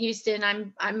 I'm in Houston.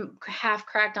 I'm half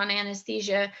cracked on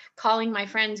anesthesia, calling my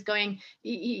friends going,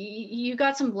 you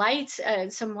got some lights,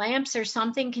 some lamps or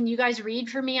something? Can you guys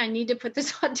read for me? I need to put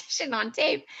this audition on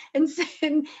tape and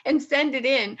send it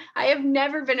in. I have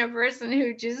never been a person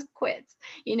who just quits.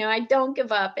 I don't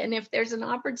give up. And if there's an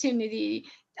opportunity,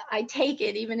 I take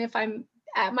it, even if I'm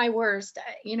at my worst.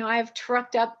 I've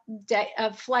trucked up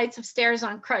flights of stairs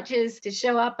on crutches to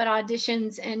show up at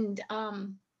auditions,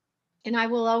 and I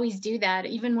will always do that.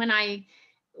 Even when I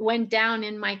went down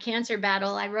in my cancer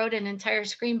battle, I wrote an entire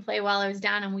screenplay while I was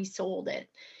down and we sold it.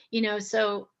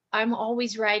 So I'm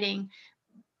always writing.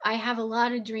 I have a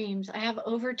lot of dreams. I have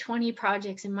over 20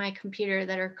 projects in my computer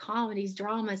that are comedies,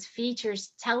 dramas,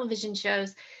 features, television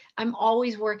shows. I'm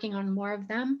always working on more of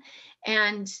them.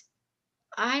 And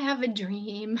I have a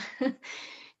dream.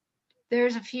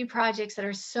 There's a few projects that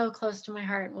are so close to my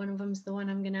heart. One of them is the one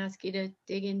I'm going to ask you to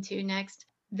dig into next,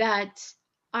 that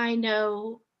I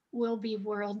know will be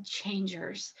world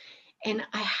changers. And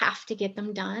I have to get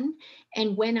them done.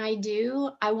 And when I do,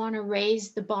 I want to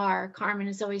raise the bar. Carmen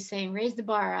is always saying, raise the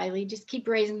bar, Eileen, just keep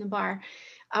raising the bar.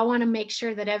 I want to make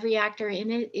sure that every actor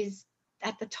in it is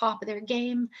at the top of their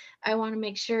game. I want to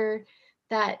make sure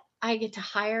that I get to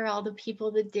hire all the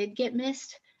people that did get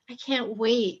missed. I can't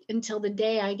wait until the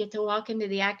day I get to walk into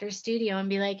the actor's studio and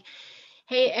be like,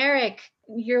 hey, Eric,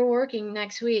 you're working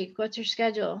next week. What's your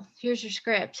schedule? Here's your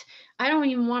script. I don't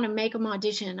even want to make them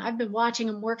audition. I've been watching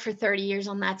them work for 30 years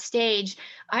on that stage.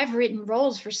 I've written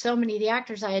roles for so many of the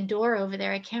actors I adore over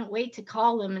there. I can't wait to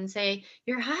call them and say,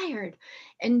 you're hired,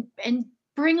 and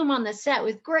bring them on the set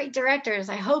with great directors.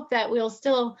 I hope that we'll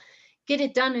still get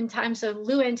it done in time so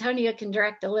Lou Antonia can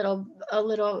direct a little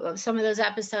of some of those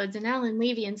episodes, and Alan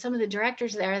Levy and some of the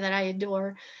directors there that I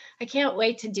adore. I can't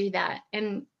wait to do that.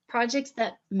 And projects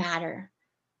that matter,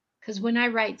 because when I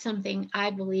write something,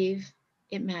 I believe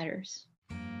it matters.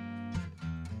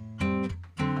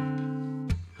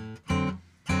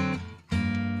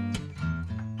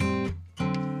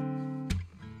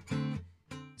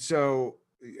 So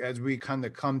as we kind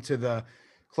of come to the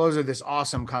close of this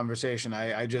awesome conversation,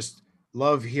 I just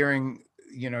love hearing,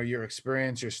 your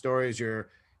experience, your stories, your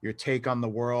take on the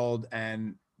world,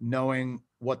 and knowing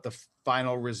what the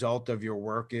final result of your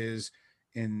work is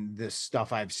in this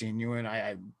stuff I've seen you in.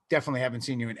 I definitely haven't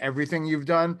seen you in everything you've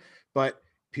done, but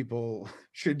people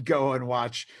should go and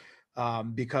watch,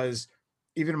 because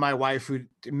even my wife, who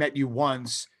met you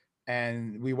once,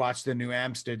 and we watched the New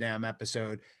Amsterdam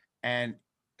episode, and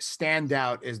stand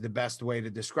out is the best way to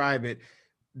describe it.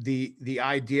 The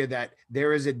idea that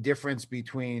there is a difference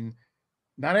between,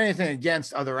 not anything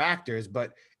against other actors,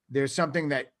 but there's something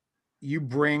that you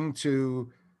bring to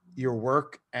your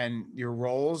work and your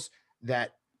roles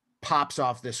that pops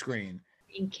off the screen.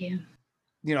 Thank you.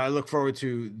 I look forward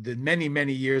to the many,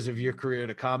 many years of your career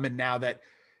to come. And now that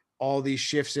all these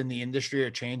shifts in the industry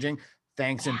are changing,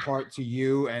 thanks in part to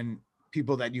you and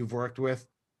people that you've worked with.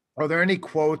 Are there any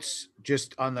quotes,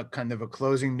 just on the kind of a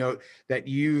closing note, that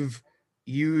you've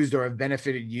used or have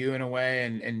benefited you in a way,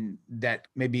 and that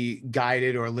maybe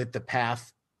guided or lit the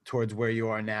path towards where you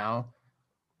are now?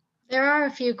 There are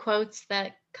a few quotes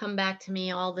that come back to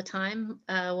me all the time.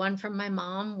 One from my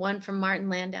mom, one from Martin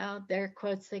Landau. They're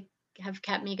quotes that have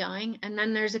kept me going. And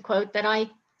then there's a quote that I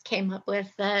came up with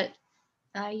that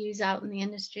I use out in the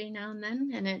industry now and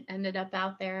then, and it ended up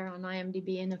out there on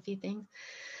IMDb and a few things.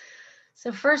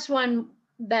 So first one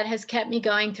that has kept me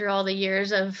going through all the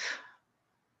years of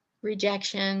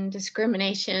rejection,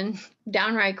 discrimination,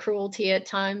 downright cruelty at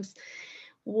times.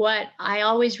 What I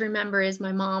always remember is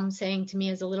my mom saying to me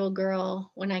as a little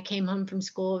girl when I came home from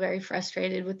school, very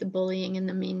frustrated with the bullying and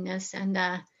the meanness. And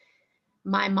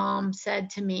my mom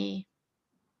said to me,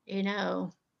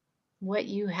 what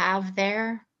you have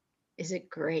there is a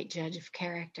great judge of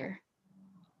character,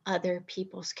 other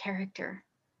people's character.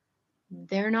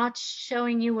 They're not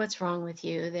showing you what's wrong with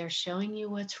you. They're showing you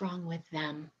what's wrong with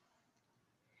them.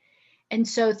 And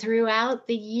so throughout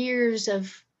the years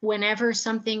of whenever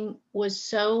something was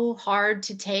so hard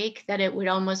to take that it would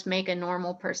almost make a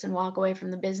normal person walk away from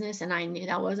the business, and I knew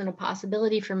that wasn't a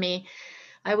possibility for me,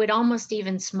 I would almost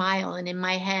even smile and in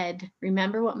my head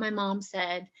remember what my mom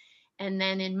said, and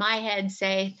then in my head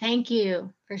say, thank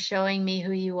you for showing me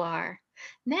who you are.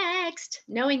 Next,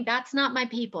 knowing that's not my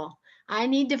people. I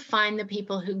need to find the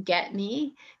people who get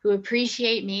me, who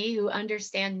appreciate me, who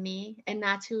understand me, and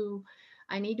that's who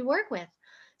I need to work with.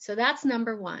 So that's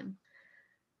number one.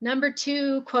 Number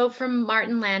two, quote from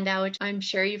Martin Landau, which I'm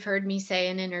sure you've heard me say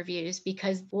in interviews,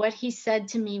 because what he said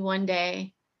to me one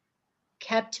day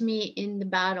kept me in the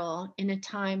battle in a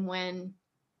time when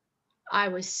I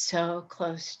was so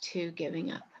close to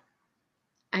giving up.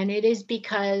 And it is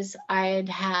because I had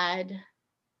had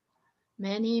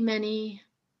many, many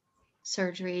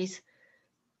surgeries,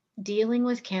 dealing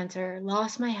with cancer,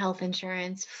 lost my health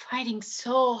insurance, fighting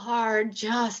so hard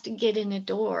just to get in a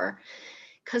door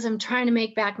because I'm trying to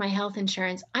make back my health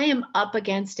insurance. I am up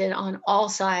against it on all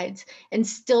sides and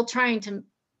still trying to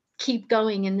keep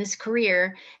going in this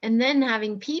career. And then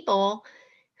having people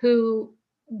who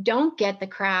don't get the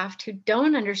craft, who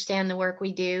don't understand the work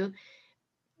we do,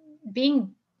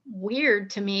 being weird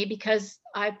to me because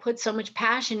I put so much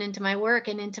passion into my work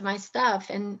and into my stuff,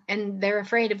 and they're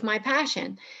afraid of my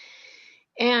passion.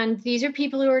 And these are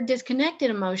people who are disconnected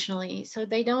emotionally. So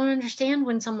they don't understand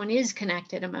when someone is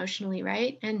connected emotionally,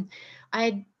 right? And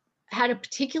I had a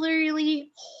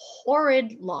particularly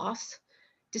horrid loss,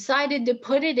 decided to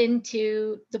put it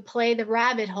into the play The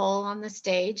Rabbit Hole on the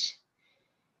stage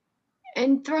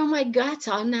and throw my guts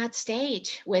on that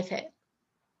stage with it.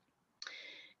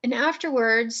 And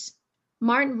afterwards,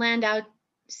 Martin Landau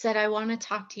said, I want to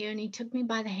talk to you. And he took me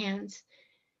by the hands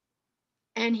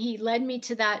and he led me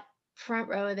to that front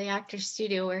row of the actor's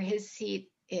studio where his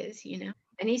seat is, you know.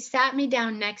 And he sat me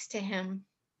down next to him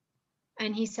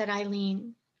and he said,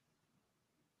 Eileen,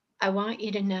 I want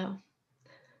you to know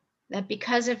that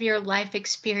because of your life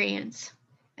experience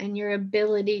and your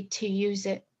ability to use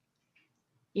it,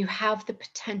 you have the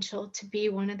potential to be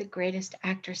one of the greatest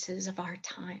actresses of our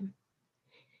time.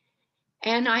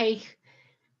 And I,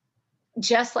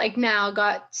 just like now,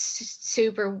 got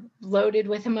super loaded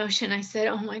with emotion. I said,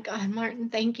 oh my God, Martin,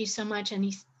 thank you so much. And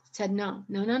he said, no.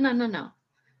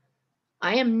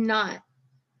 I am not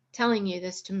telling you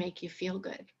this to make you feel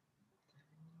good.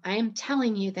 I am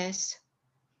telling you this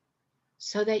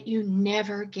so that you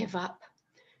never give up.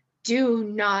 Do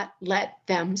not let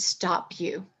them stop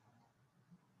you.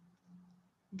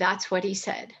 That's what he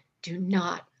said. Do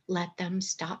not let them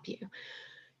stop you.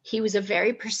 He was a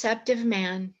very perceptive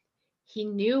man. He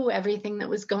knew everything that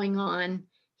was going on.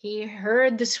 He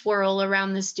heard the swirl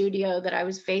around the studio that I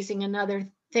was facing another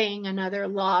thing, another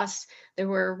loss. There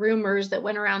were rumors that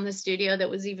went around the studio that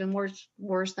was even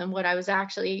worse than what I was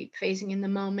actually facing in the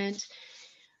moment.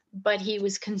 But he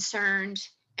was concerned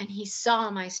and he saw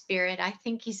my spirit. I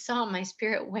think he saw my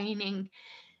spirit waning.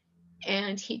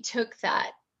 And he took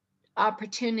that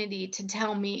opportunity to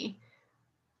tell me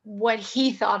what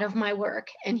he thought of my work.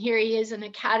 And here he is, an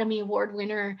Academy Award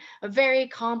winner, a very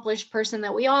accomplished person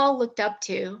that we all looked up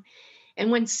to. And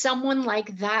when someone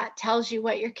like that tells you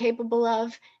what you're capable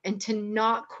of and to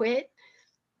not quit,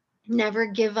 never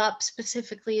give up,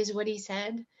 specifically is what he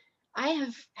said, I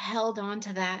have held on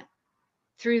to that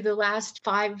through the last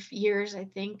 5 years, I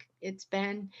think it's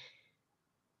been,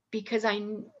 because I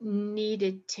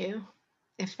needed to,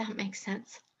 if that makes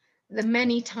sense. The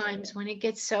many times when it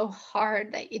gets so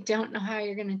hard that you don't know how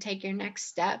you're going to take your next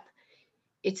step,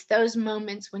 it's those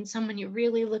moments when someone you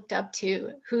really looked up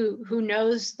to, who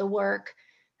knows the work,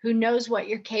 who knows what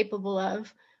you're capable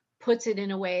of, puts it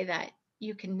in a way that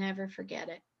you can never forget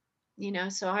it. You know,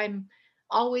 so I'm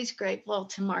always grateful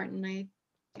to Martin.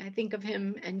 I think of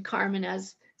him and Carmen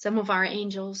as some of our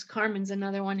angels. Carmen's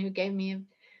another one who gave me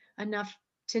enough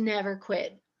to never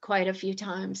quit quite a few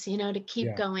times, you know, to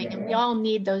keep going. And we all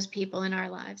need those people in our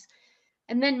lives.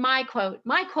 And then my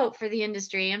quote for the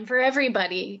industry and for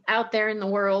everybody out there in the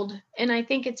world, and I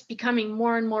think it's becoming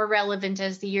more and more relevant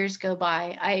as the years go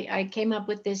by. I came up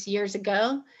with this years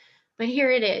ago, but here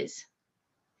it is.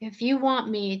 If you want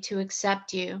me to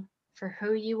accept you for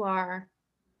who you are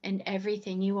and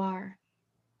everything you are,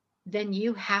 then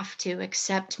you have to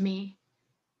accept me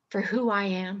for who I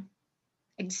am,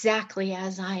 exactly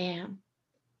as I am.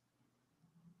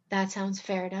 That sounds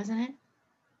fair, doesn't it?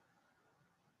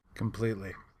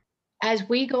 Completely. As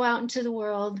we go out into the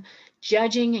world,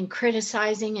 judging and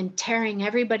criticizing and tearing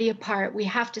everybody apart, we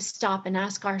have to stop and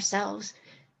ask ourselves,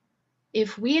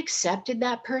 if we accepted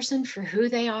that person for who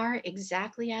they are,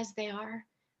 exactly as they are,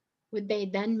 would they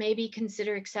then maybe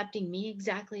consider accepting me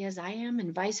exactly as I am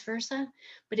and vice versa?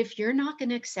 But if you're not going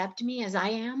to accept me as I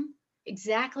am,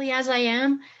 exactly as I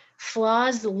am,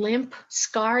 flaws, limp,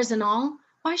 scars, and all,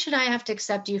 why should I have to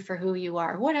accept you for who you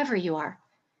are, whatever you are?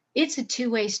 It's a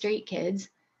two-way street, kids.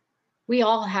 We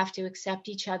all have to accept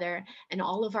each other and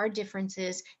all of our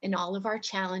differences and all of our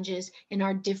challenges and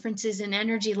our differences in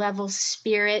energy levels,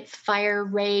 spirit, fire,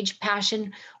 rage,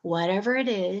 passion, whatever it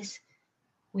is.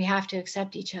 We have to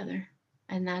accept each other,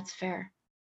 and that's fair.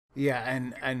 Yeah,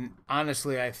 and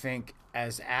honestly, I think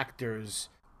as actors,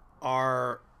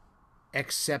 our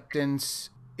acceptance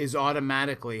is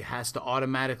automatically has to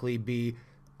automatically be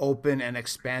open and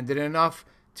expanded enough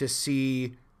to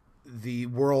see the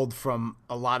world from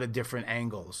a lot of different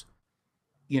angles.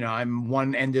 You know, I'm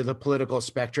one end of the political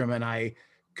spectrum and I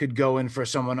could go in for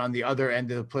someone on the other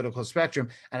end of the political spectrum,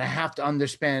 and I have to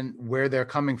understand where they're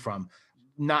coming from.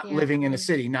 Not Yeah. living in a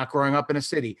city, not growing up in a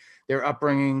city, their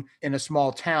upbringing in a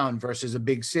small town versus a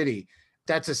big city.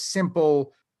 That's a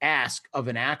simple ask of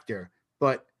an actor,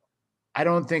 but I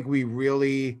don't think we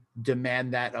really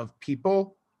demand that of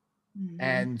people. Mhm.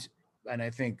 And I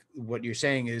think what you're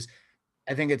saying is,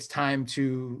 I think it's time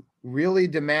to really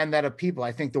demand that of people.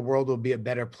 I think the world will be a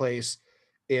better place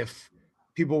if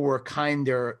people were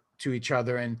kinder to each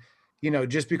other. And, you know,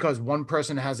 just because one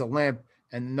person has a limp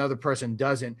and another person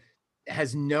doesn't,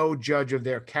 has no judge of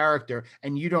their character,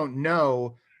 and you don't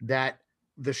know that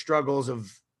the struggles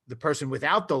of the person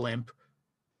without the limp.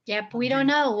 Yep, we don't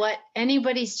know what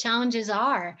anybody's challenges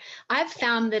are. I've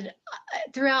found that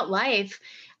throughout life,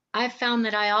 I've found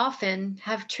that I often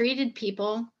have treated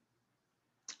people,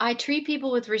 I treat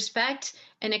people with respect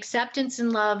and acceptance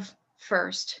and love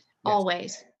first, Yes.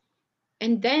 always.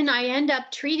 And then I end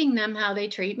up treating them how they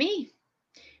treat me,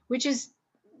 which is,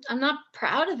 I'm not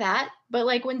proud of that. But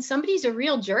like when somebody's a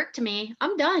real jerk to me,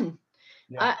 I'm done.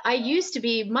 Yeah. I used to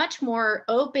be much more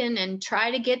open and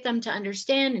try to get them to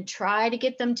understand and try to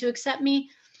get them to accept me.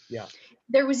 Yeah.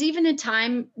 There was even a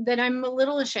time that I'm a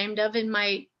little ashamed of in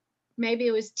my, maybe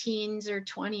it was teens or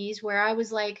 20s, where I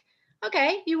was like,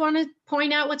 okay, you want to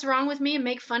point out what's wrong with me and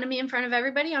make fun of me in front of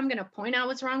everybody? I'm going to point out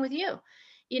what's wrong with you,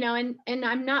 and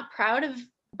I'm not proud of,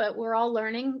 but we're all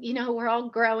learning, we're all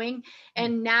growing.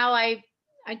 And now I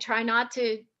try not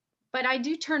to, but I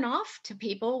do turn off to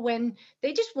people when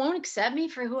they just won't accept me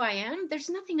for who I am. There's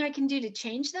nothing I can do to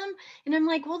change them. And I'm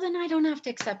like, well, then I don't have to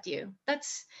accept you.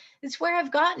 It's where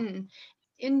I've gotten.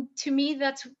 And to me,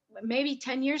 that's maybe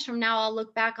 10 years from now, I'll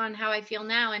look back on how I feel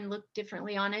now and look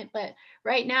differently on it. But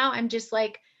right now, I'm just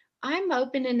like, I'm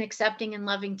open and accepting and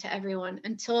loving to everyone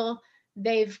until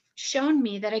they've shown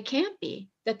me that I can't be,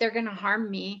 that they're going to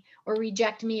harm me or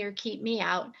reject me or keep me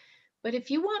out. But if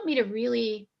you want me to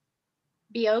really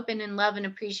be open and love and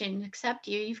appreciate and accept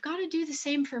you, you've got to do the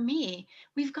same for me.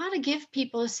 We've got to give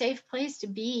people a safe place to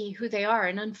be who they are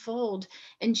and unfold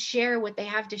and share what they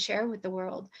have to share with the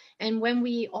world. And when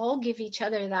we all give each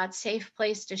other that safe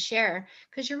place to share,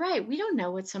 because you're right, we don't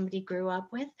know what somebody grew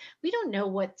up with. We don't know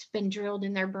what's been drilled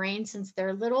in their brain since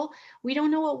they're little. We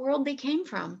don't know what world they came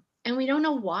from. And we don't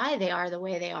know why they are the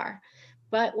way they are.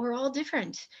 But we're all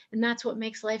different. And that's what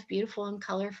makes life beautiful and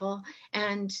colorful.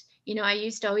 And I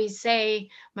used to always say,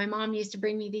 my mom used to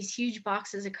bring me these huge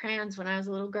boxes of crayons when I was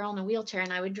a little girl in a wheelchair,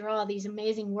 and I would draw these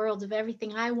amazing worlds of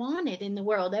everything I wanted in the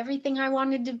world, everything I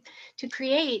wanted to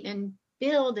create and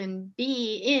build and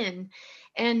be in.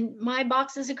 And my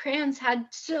boxes of crayons had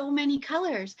so many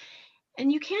colors.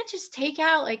 And you can't just take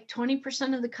out like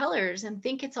 20% of the colors and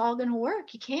think it's all going to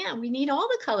work. You can't. We need all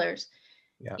the colors.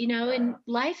 Yeah. And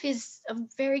life is a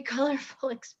very colorful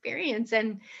experience,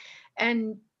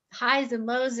 and highs and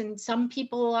lows, and some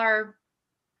people are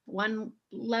one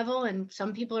level and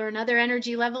some people are another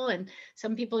energy level, and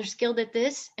some people are skilled at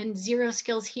this and zero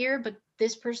skills here, but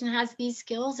this person has these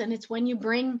skills. And it's when you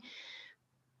bring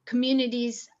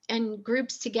communities and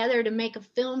groups together to make a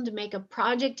film, to make a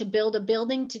project, to build a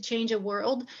building, to change a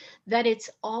world, that it's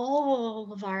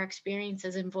all of our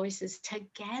experiences and voices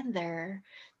together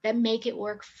that make it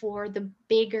work for the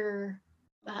bigger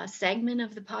segment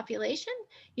of the population.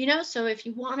 So if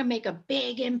you want to make a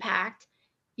big impact,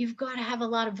 you've got to have a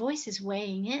lot of voices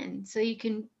weighing in so you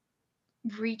can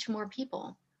reach more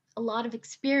people, a lot of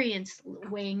experience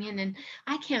weighing in. And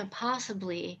I can't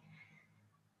possibly,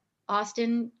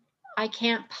 Austin, I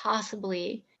can't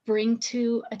possibly bring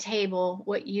to a table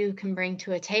what you can bring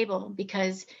to a table,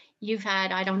 because you've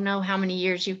had, I don't know how many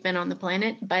years you've been on the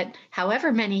planet, but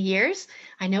however many years,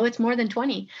 I know it's more than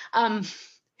 20.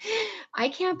 I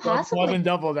can't possibly. More than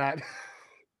double that.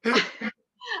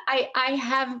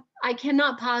 I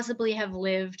cannot possibly have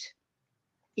lived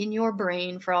in your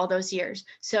brain for all those years.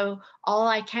 So all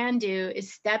I can do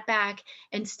is step back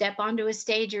and step onto a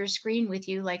stage or a screen with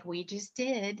you like we just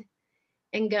did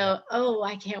and go, oh,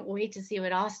 I can't wait to see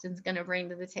what Austin's going to bring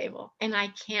to the table. And I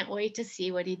can't wait to see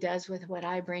what he does with what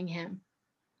I bring him.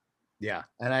 Yeah.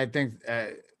 And I think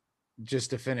just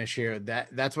to finish here,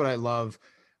 that's what I love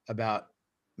about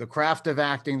the craft of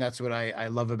acting. That's what I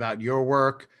love about your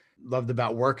work, loved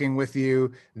about working with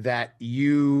you, that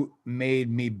you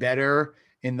made me better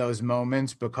in those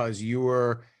moments because you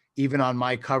were, even on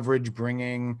my coverage,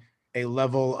 bringing a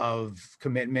level of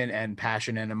commitment and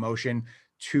passion and emotion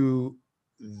to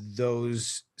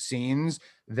those scenes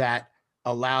that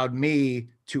allowed me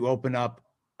to open up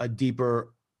a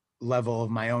deeper level of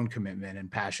my own commitment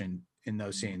and passion in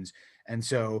those scenes. And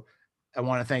so I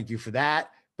want to thank you for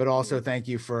that, but also thank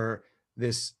you for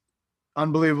this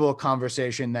unbelievable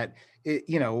conversation that,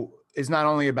 is not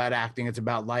only about acting, it's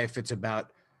about life. It's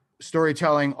about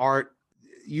storytelling, art,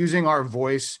 using our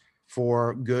voice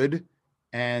for good.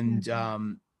 And I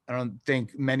don't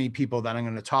think many people that I'm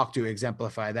going to talk to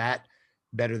exemplify that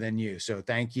better than you. So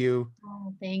thank you.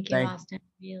 Oh, thank you, Austin.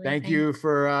 Really, thank you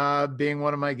for being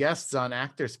one of my guests on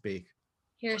Actor Speak.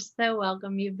 You're so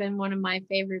welcome. You've been one of my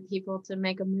favorite people to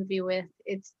make a movie with.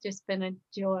 It's just been a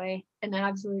joy, an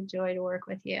absolute joy to work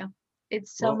with you.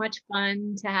 It's so much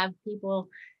fun to have people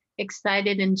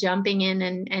excited and jumping in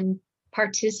and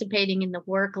participating in the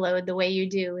workload the way you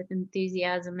do with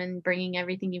enthusiasm and bringing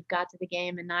everything you've got to the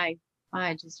game. And I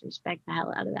just respect the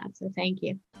hell out of that. So thank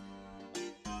you.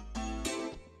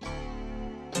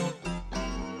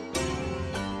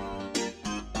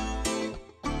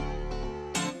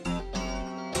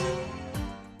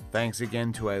 Thanks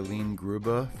again to Eileen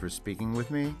Gruba for speaking with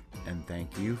me, and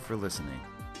thank you for listening.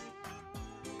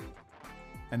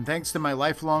 And thanks to my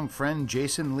lifelong friend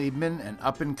Jason Liebman and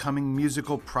up-and-coming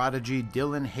musical prodigy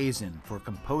Dylan Hazen for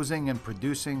composing and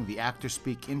producing the Actor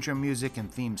Speak intro music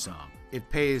and theme song. It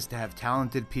pays to have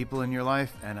talented people in your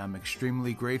life, and I'm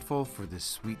extremely grateful for this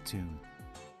sweet tune.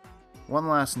 One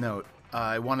last note.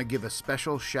 I want to give a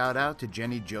special shout out to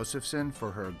Jenny Josephson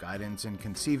for her guidance in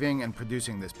conceiving and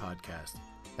producing this podcast.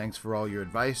 Thanks for all your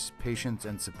advice, patience,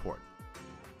 and support.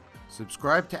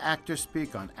 Subscribe to Actor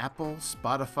Speak on Apple,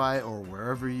 Spotify, or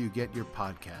wherever you get your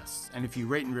podcasts. And if you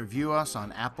rate and review us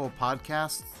on Apple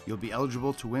Podcasts, you'll be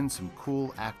eligible to win some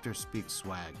cool Actor Speak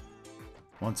swag.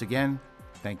 Once again,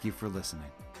 thank you for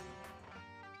listening.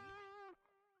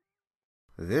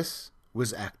 This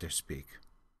was Actor Speak.